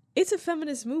Blondes, it's a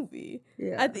feminist movie.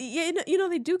 Yeah.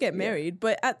 They do get married,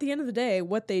 but at the end of the day,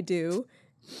 what they do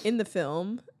in the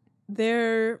film,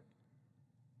 they're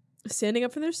standing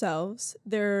up for themselves.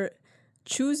 They're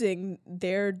choosing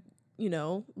their,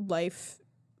 life,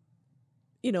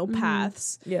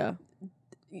 paths. Yeah.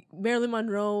 Marilyn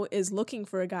Monroe is looking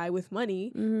for a guy with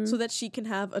money so that she can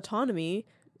have autonomy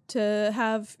to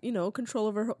have, control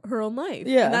over her own life.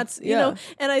 Yeah. And that's, and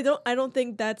I don't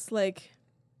think that's, like,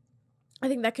 I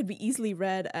think that could be easily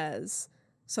read as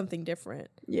something different.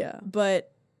 Yeah.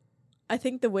 But I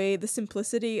think the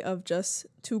simplicity of just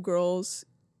two girls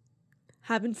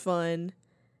having fun,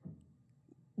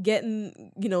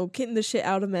 getting the shit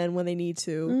out of men when they need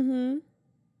to,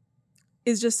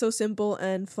 is just so simple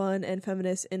and fun and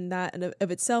feminist in that and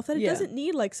of itself that it doesn't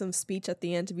need, like, some speech at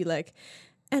the end to be like,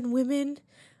 and women,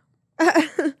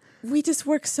 we just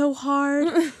work so hard,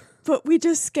 but we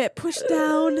just get pushed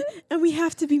down and we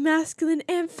have to be masculine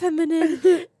and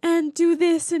feminine and do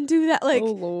this and do that. Like,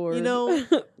 oh Lord.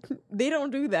 They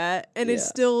don't do that. And it's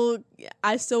still,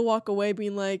 I still walk away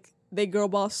being like, they girl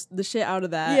boss the shit out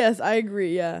of that. Yes, I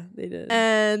agree. Yeah, they did.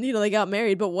 And, they got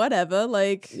married, but whatever.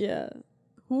 Like, yeah.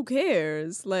 Who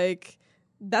cares? Like,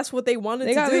 that's what they wanted to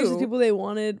do. They got married to people they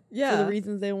wanted for the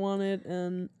reasons they wanted,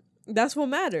 and that's what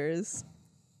matters.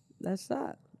 That's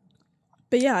that.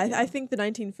 But yeah, I think the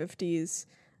 1950s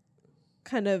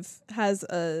kind of has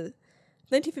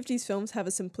 1950s films have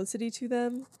a simplicity to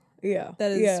them. Yeah.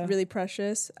 That is really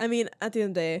precious. I mean, at the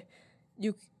end of the day,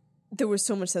 there was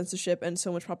so much censorship and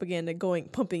so much propaganda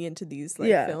pumping into these films.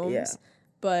 Yeah.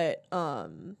 But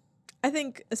I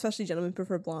think especially Gentlemen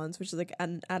Prefer Blondes, which is like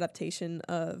an adaptation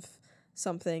of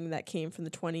something that came from the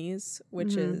 20s,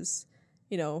 which is,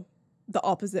 the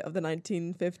opposite of the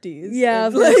 1950s. Yeah, I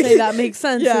was going to say that makes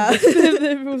sense. Yeah. If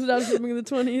it was adapted in the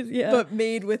 20s, yeah. But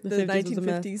made with the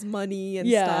 1950s money and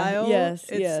style. Yes,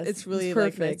 it's really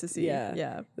like nice to see.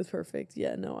 Yeah. It was perfect.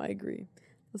 Yeah, no, I agree.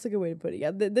 That's a good way to put it.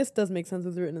 Yeah, this does make sense. It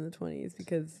was written in the 20s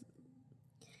because,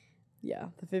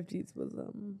 the 50s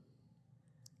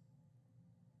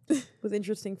was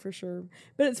interesting for sure.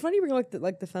 But it's funny bring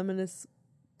like the feminist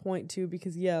point too,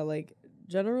 because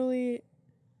generally,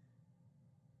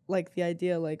 like, the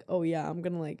idea like, oh yeah, I'm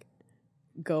gonna like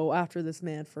go after this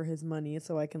man for his money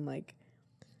so I can like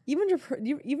even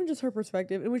just her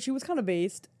perspective, in which she was kind of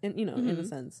based in in a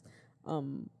sense.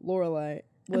 Lorelai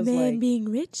was a man being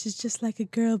rich is just like a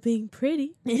girl being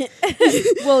pretty.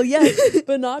 Well, yes,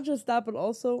 but not just that, but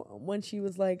also when she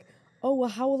was like, oh, well,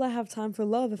 how will I have time for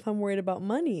love if I'm worried about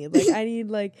money? Like, I need,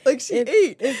 like...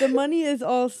 If the money is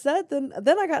all set, then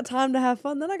I got time to have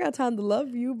fun. Then I got time to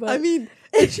love you, but... I mean,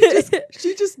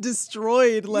 she just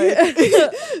destroyed,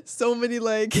 so many,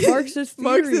 Marxist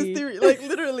theory. Like,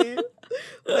 literally.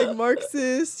 Like,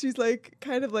 Marxist. She's, like,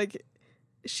 kind of, like...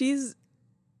 She's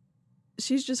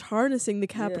just harnessing the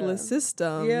capitalist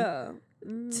system. Yeah.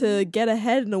 To get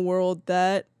ahead in a world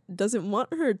that doesn't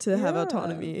want her to have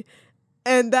autonomy.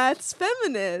 And that's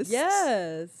feminist.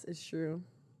 Yes, it's true.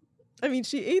 I mean,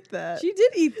 she ate that. She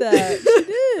did eat that. She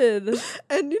did.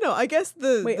 And I guess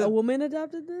a woman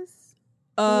adapted this?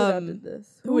 Who adapted this?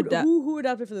 Who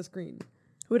adapted for the screen?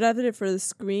 Who adapted it for the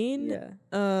screen? Yeah.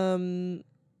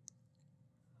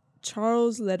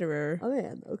 Charles Lederer. Oh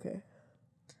man, okay.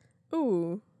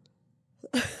 Ooh.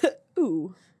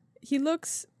 Ooh. He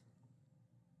looks...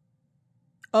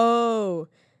 Oh...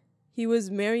 He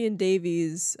was Marion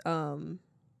Davies' what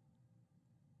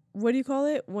do you call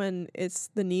it when it's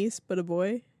the niece but a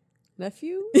boy?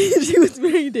 Nephew? She was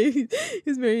Marion Davies. He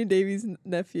was Marion Davies'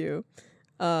 nephew.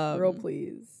 Girl,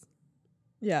 please.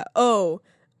 Yeah. Oh,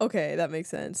 okay, that makes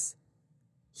sense.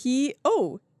 He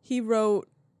wrote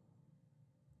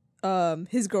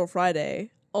His Girl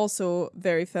Friday, also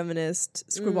very feminist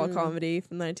screwball comedy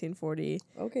from 1940.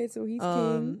 Okay, so he's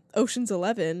king. Ocean's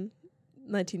 11,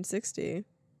 1960.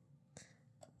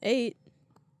 8.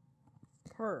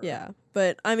 Yeah,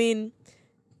 but I mean,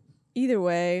 either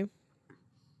way,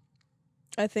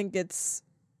 I think this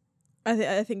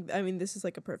is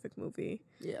like a perfect movie.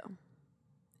 Yeah,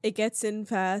 it gets in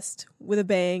fast with a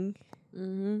bang.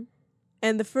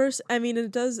 And the first, I mean,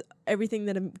 it does everything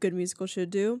that a good musical should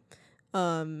do.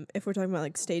 If we're talking about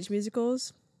like stage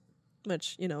musicals,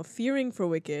 which, you know, fearing for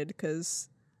Wicked, because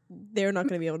they're not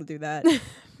going to be able to do that.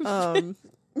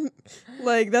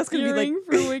 Like that's going to be like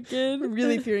for Wicked.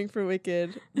 really fearing for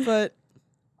Wicked. But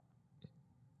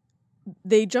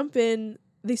they jump in,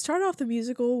 they start off the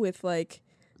musical with like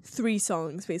 3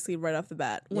 songs basically right off the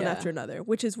bat, one after another,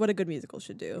 which is what a good musical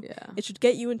should do. Yeah. It should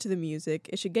get you into the music.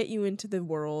 It should get you into the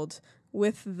world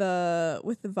with the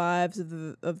vibes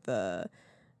of the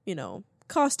you know,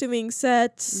 costuming,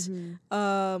 sets,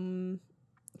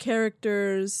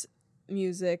 characters,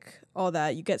 music, all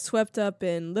that. You get swept up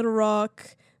in Little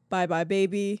Rock, Bye Bye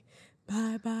Baby.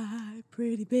 Bye bye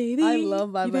pretty baby. I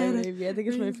love Bye Bye Baby. I think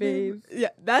it's my fave. Yeah,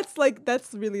 that's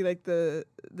really like the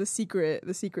secret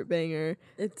banger.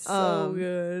 It's so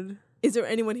good. Is There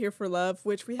Anyone Here for Love,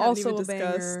 which we haven't Also even a banger.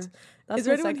 discussed. That's Is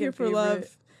There my Anyone Here second for favorite.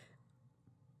 Love?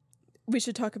 We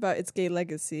should talk about its gay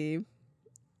legacy.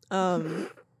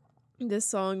 This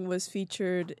song was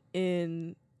featured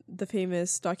in the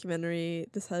famous documentary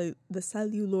The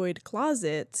Celluloid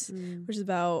Closet, which is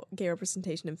about gay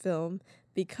representation in film,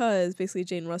 because basically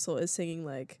Jane Russell is singing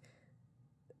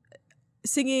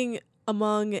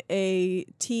among a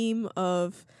team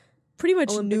of pretty much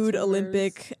Olympic nude swimmers.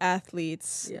 Olympic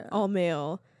athletes, all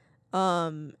male.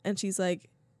 And she's like,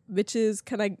 bitches,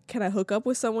 can I hook up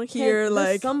with someone here?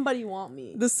 Does somebody want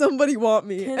me? Does somebody want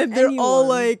me? Can And they're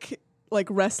all anyone? like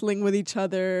wrestling with each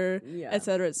other, et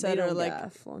cetera, et They cetera. don't Like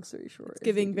gaff, long story short. it's if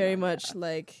giving they do very not much gaff.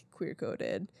 like queer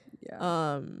coded.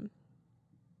 Yeah.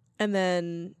 And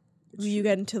then you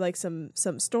get into like some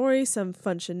stories, some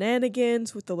fun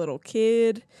shenanigans with the little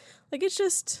kid. Like it's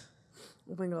just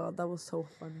Oh my god, that was so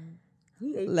funny.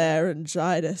 He ate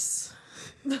laryngitis.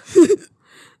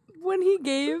 when he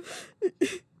gave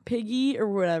Piggy or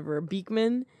whatever,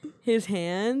 Beekman, his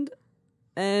hand,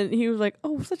 and he was like,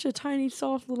 "Oh, such a tiny,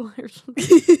 soft little hair."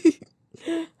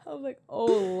 I was like, "Oh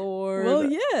Lord."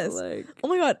 Well, yes. Like, Oh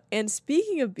my god. And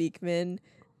speaking of Beekman,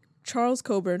 Charles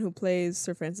Coburn, who plays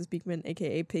Sir Francis Beekman,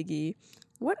 aka Piggy,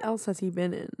 what else has he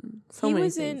been in? So He many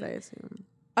was things, in- I assume.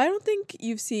 I don't think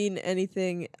you've seen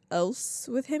anything else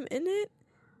with him in it,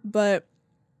 but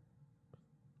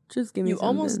Just give me. you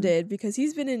almost something. did, because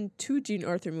he's been in 2 Jean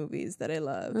Arthur movies that I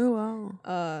love. Oh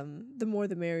wow. The More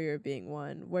the Merrier being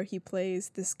one, where he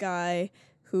plays this guy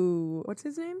who What's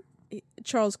his name?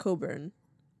 Charles Coburn.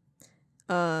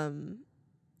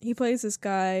 He plays this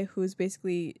guy who's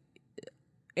basically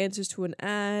answers to an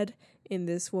ad in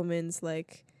this woman's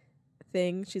like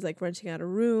thing. She's like renting out a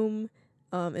room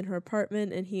in her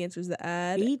apartment, and he answers the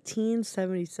ad.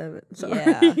 1877. Sorry.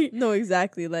 Yeah. No,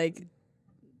 exactly. Like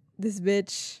this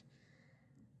bitch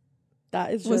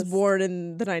That is was just, born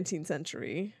in the 19th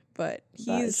century, but that is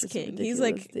he's just a king. He's ridiculous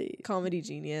like date. comedy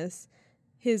genius.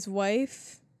 His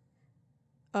wife,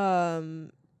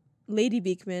 Lady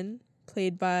Beekman,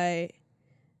 played by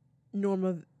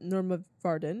Norma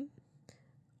Varden,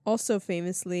 also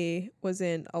famously was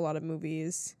in a lot of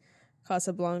movies.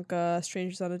 Casablanca,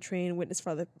 Strangers on a Train, Witness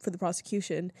for the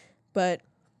Prosecution, but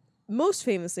most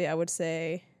famously, I would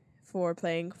say, for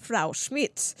playing Frau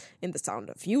Schmidt in The Sound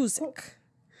of Music.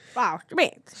 Wow.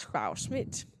 Frau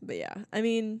Schmidt. But yeah, I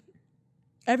mean,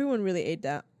 everyone really ate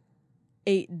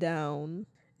down.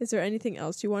 Is there anything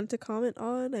else you want to comment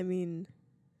on? I mean,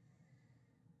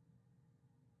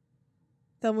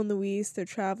 Thelma and Louise, they're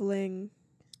traveling.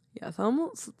 Yeah,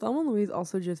 Thelma and Louise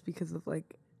also just because of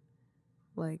like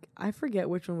I forget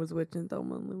which one was which in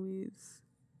Thelma and Louise.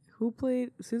 Who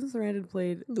played Susan Sarandon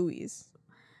played Louise.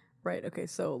 right? Okay,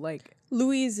 so like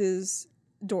Louise is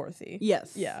Dorothy.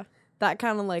 yes, Yeah. that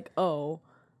kind of like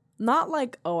not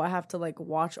like I have to like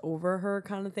watch over her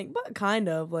kind of thing, but kind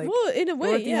of like Well, in a way,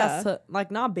 Dorothy yeah. has to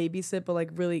like not babysit, but like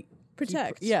really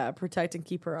Protect. protect and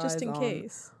keep her eyes Just in on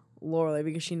case. Lorelai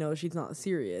because she knows she's not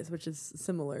serious, which is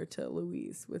similar to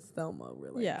Louise with Thelma.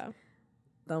 Really, Yeah.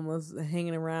 Thelma's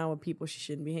hanging around with people she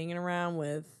shouldn't be hanging around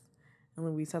with, and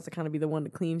Louise has to kind of be the one to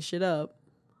clean shit up.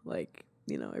 Like,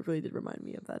 you know, it really did remind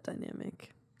me of that dynamic.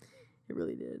 It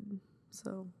really did.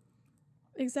 So,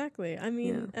 Exactly. I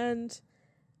mean, Yeah. and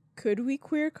could we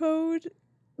queer code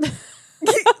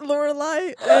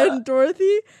Lorelai and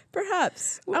Dorothy?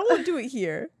 Perhaps. I won't do it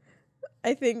here.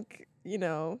 I think, you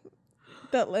know,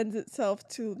 that lends itself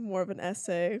to more of an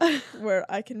essay where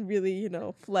I can really, you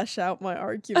know, flesh out my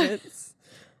arguments.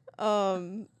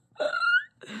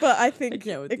 But I think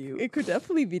can't with you. it could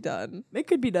definitely be done. it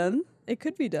could be done. It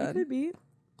could be It done. could be.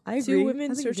 I agree. 2 I women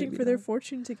think it could searching be for their done.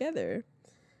 fortune together.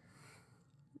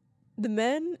 The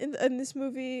men in this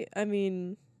movie, I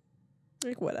mean,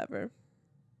 like whatever.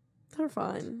 They're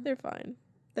fine. They're fine.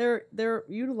 they're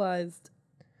utilized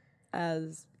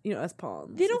as as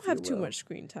pawns. They don't if you have too will. much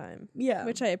screen time, Yeah,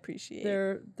 which I appreciate.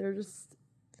 they're just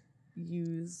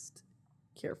used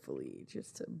carefully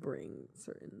just to bring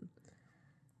certain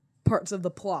parts of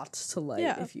the plot to light,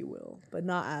 Yeah. if you will, but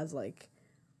not as like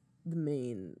the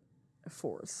main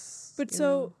force. But you so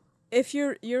know? if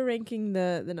you're ranking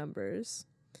the numbers,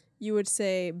 you would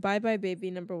say Bye Bye Baby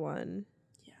number 1,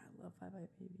 Yeah, I love Bye Bye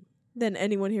Baby. then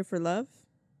Anyone Here for Love.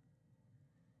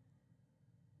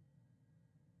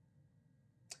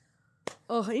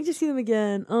 Oh, I need to see them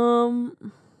again.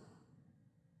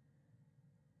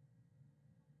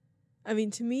 I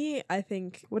mean, to me, I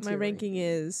think What's my your ranking ranking?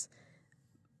 is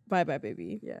Bye Bye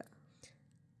Baby, Yeah.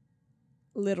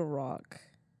 Little Rock,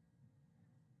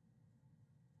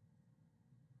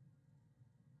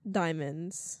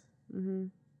 Diamonds, Mm-hmm.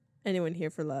 Anyone Here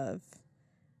for Love,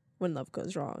 When Love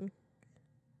Goes Wrong.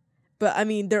 But I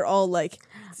mean, they're all like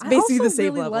basically the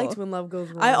same really level. liked When Love Goes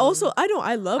Wrong. I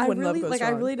love When Love Goes like.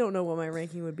 Wrong. I really don't know what my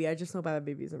ranking would be. I just know Bye Bye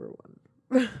Baby is number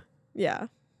 1. Yeah.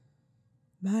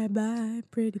 Bye bye,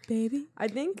 pretty baby. I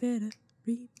think Better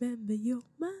remember you're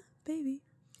my baby.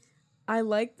 I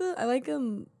like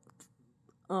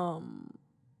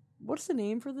what's the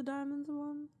name for the Diamonds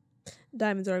one?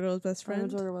 Diamonds Are a Girl's Best Friend.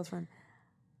 Diamonds Are Her Best Friend.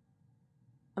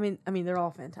 I mean, they're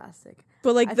all fantastic.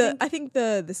 But like I I think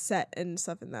the set and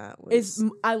stuff in that was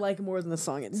I like more than the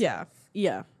song itself.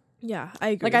 Yeah. Yeah. yeah, I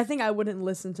agree. Like I think I wouldn't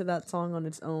listen to that song on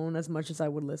its own as much as I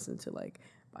would listen to like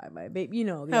Bye Bye Baby. You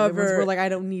know, the other ones However, where like I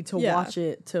don't need to yeah. watch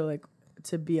it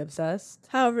to be obsessed.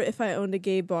 However, if I owned a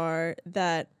gay bar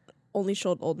that only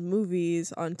showed old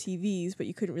movies on TVs, but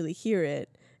you couldn't really hear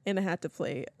it, and I had to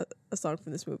play a song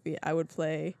from this movie, I would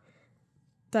play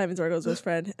Diamonds Are a Girl's Best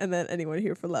Friend and then Anyone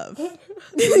Here for Love.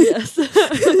 Yes.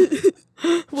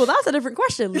 Well, that's a different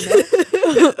question,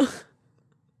 Lena.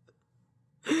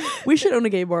 We should own a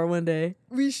gay bar one day.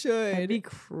 We should. That'd be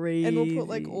crazy. And we'll put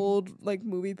like old like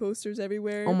movie posters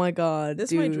everywhere. Oh my god, That's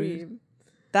dude. my dream.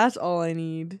 That's all I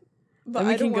need. But And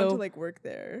we I don't can want go- to like work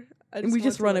there. And we want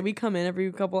just to, run it. like, We come in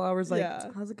every couple hours. Like, Yeah.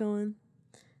 how's it going?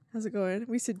 How's it going?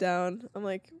 We sit down. I'm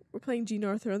like, we're playing Gene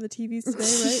Arthur on the TVs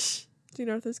today, right? Gene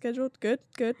Arthur scheduled. Good.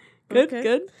 Good, Okay.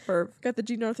 good. Perfect. Got the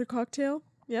Gene Arthur cocktail.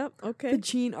 Yep. Okay. The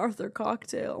Gene Arthur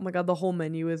cocktail. Oh my god, the whole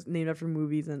menu is named after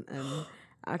movies and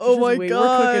actresses. Oh my We're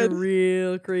God. cooking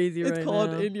real crazy It's right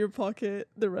called now. In Your Pocket,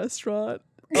 the restaurant.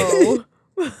 Oh,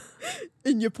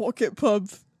 In Your Pocket Pub.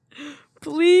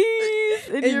 please!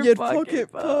 In your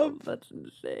pocket pub. That's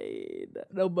insane.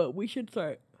 No, but we should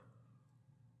start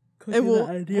cooking And we'll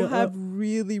that idea have up.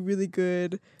 really, really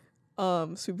good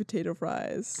sweet potato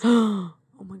fries.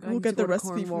 Oh my god, We'll I need get to the go to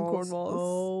recipe from Cornwall's.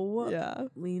 Oh, Yeah.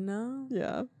 Lena.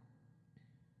 Yeah.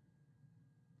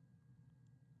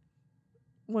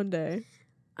 One day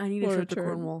I need a We'll trip to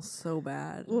return. Cornwall so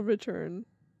bad. we'll return.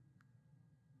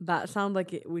 That sounds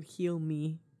like it would heal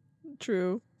me.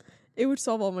 True. It would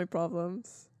solve all my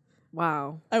problems.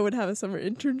 Wow. I would have a summer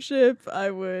internship. I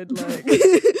would like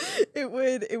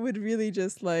it would really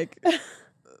just like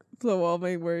blow all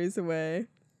my worries away.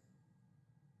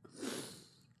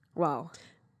 Wow.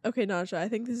 Okay, Naja, I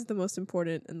think this is the most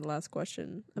important and the last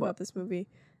question about What? this movie.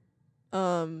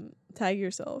 Tag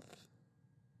yourself.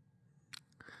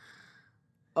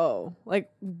 Oh, like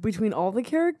between all the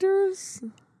characters?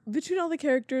 Between all the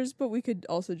characters, but we could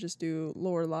also just do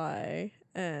Lorelai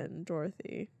and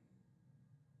Dorothy.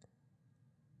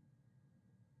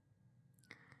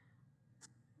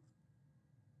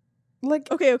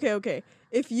 Like Okay.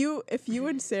 If you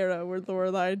and Sarah were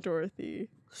Lorelai and Dorothy,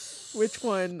 which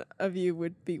one of you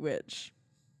would be which?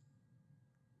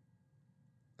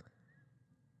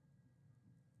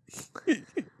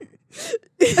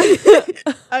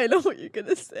 I know what you're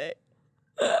gonna say.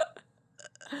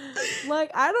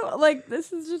 like I don't like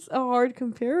this is just a hard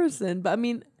comparison, but I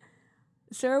mean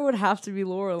Sarah would have to be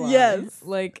Lorelai. Yes.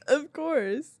 Like Of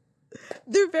course.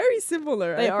 They're very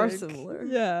similar. They I are think. similar.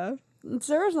 Yeah.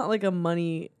 Sarah's not like a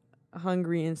money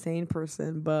hungry insane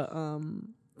person, but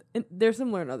they're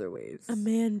similar in other ways. A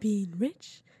man being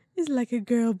rich is like a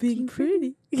girl being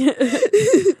pretty.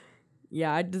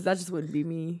 Yeah, that just wouldn't be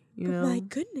me, you But know. my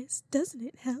goodness, doesn't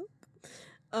it help?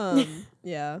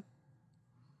 Yeah.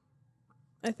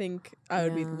 I think I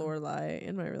would be Yeah. Lorelai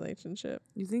in my relationship.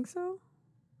 You think so?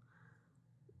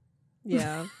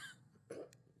 Yeah.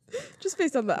 Just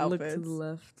based on the Look outfits. to the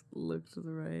left, look to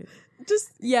the right.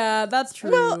 Just Yeah, that's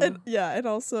true. well, and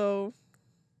also,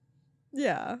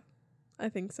 yeah, I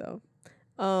think so.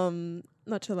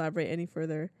 Not to elaborate any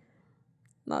further.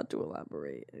 Not to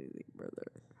elaborate anything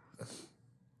further.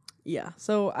 Yeah,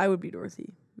 so I would be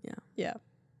Dorothy. Yeah. Yeah.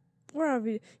 where are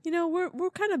we? You know, we're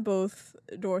kind of both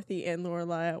Dorothy and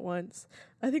Lorelai at once.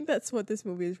 I think that's what this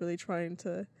movie is really trying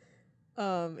to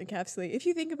encapsulate. If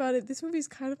you think about it, this movie is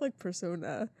kind of like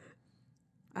Persona.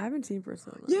 I haven't seen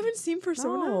Persona. You haven't seen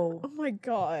Persona? No. Oh my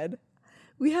god.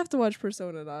 We have to watch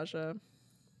Persona, Naja.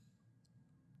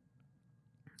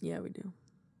 Yeah, we do.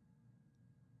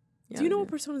 Yeah, Do you we know what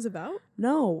Persona's about?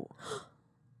 No.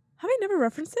 Have I never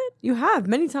referenced it? You have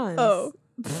many times. Oh.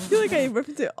 I feel like I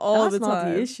reference it all That's the time.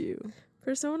 not the issue.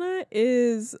 Persona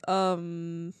is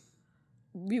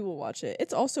we will watch it.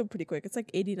 It's also pretty quick. It's like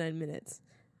 89 minutes.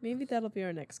 Maybe that'll be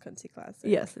our next Cunty classic.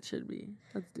 Yes, it should be.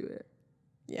 Let's do it.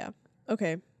 Yeah.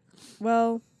 Okay.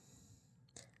 Well,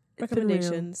 It's been real.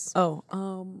 recommendations. Oh,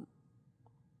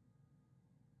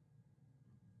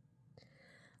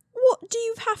 What do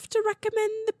you have to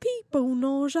recommend the people,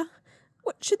 Naja?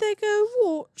 What should they go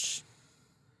watch?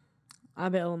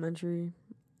 Abbott Elementary.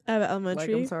 Abbott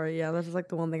Elementary. Like, I'm sorry. Yeah, that's just like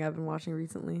the one thing I've been watching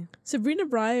recently. Sabrina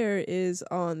Breyer is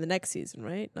on the next season,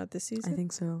 right? Not this season? I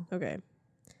think so. Okay.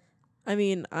 I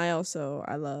mean, I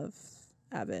love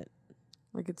Abbott.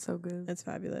 Like, it's so good. It's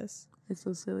fabulous. It's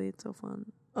so silly. It's so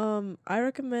fun. I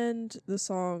recommend the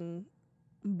song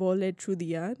Bole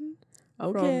Chudian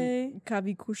Okay. from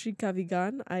Kavikushi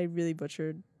Kavigan. I really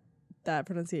butchered that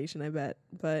pronunciation, I bet.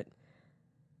 But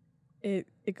it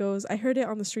goes, I heard it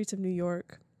on the streets of New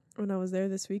York when I was there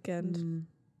this weekend.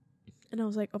 And I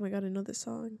was like, oh my god, I know this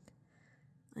song.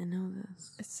 I know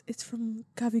this. It's from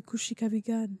Kavikushi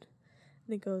Kavigan. And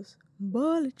it goes,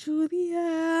 Bole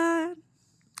Chudian.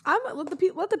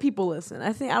 Let the people listen.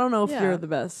 I don't know if Yeah. you're the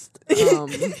best.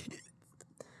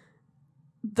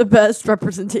 The best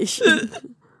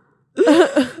representation.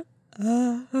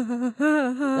 All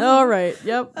right.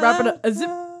 Yep. Wrap it up.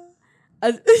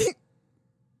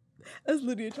 As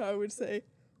Lydia Tarr would say.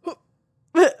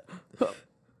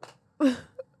 I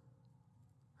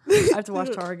have to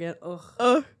watch Tar again.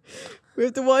 Ugh. We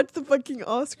have to watch the fucking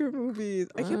Oscar movies.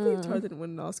 I can't believe Tar didn't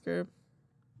win an Oscar.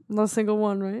 Not a single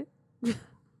one, right?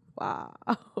 Wow.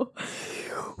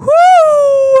 Woo!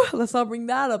 Let's not bring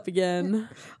that up again.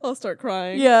 I'll start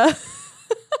crying. Yeah.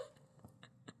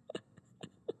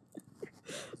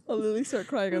 I'll literally start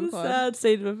crying on the pod. Sad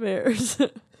state of affairs.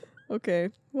 Okay.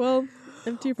 Well,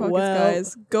 empty your pockets, Well.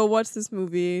 guys. Go watch this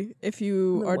movie if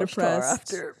you are Watch Tar depressed.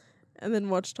 after. And then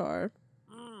watch Tar.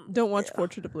 Don't watch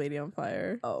Portrait of Lady on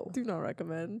Fire. Oh. Do not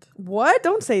recommend. What?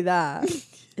 Don't say that.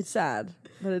 It's sad,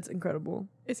 but it's incredible.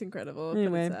 It's incredible,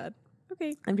 Anyway. but it's sad.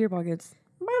 Okay. Empty your pockets.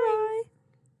 Bye.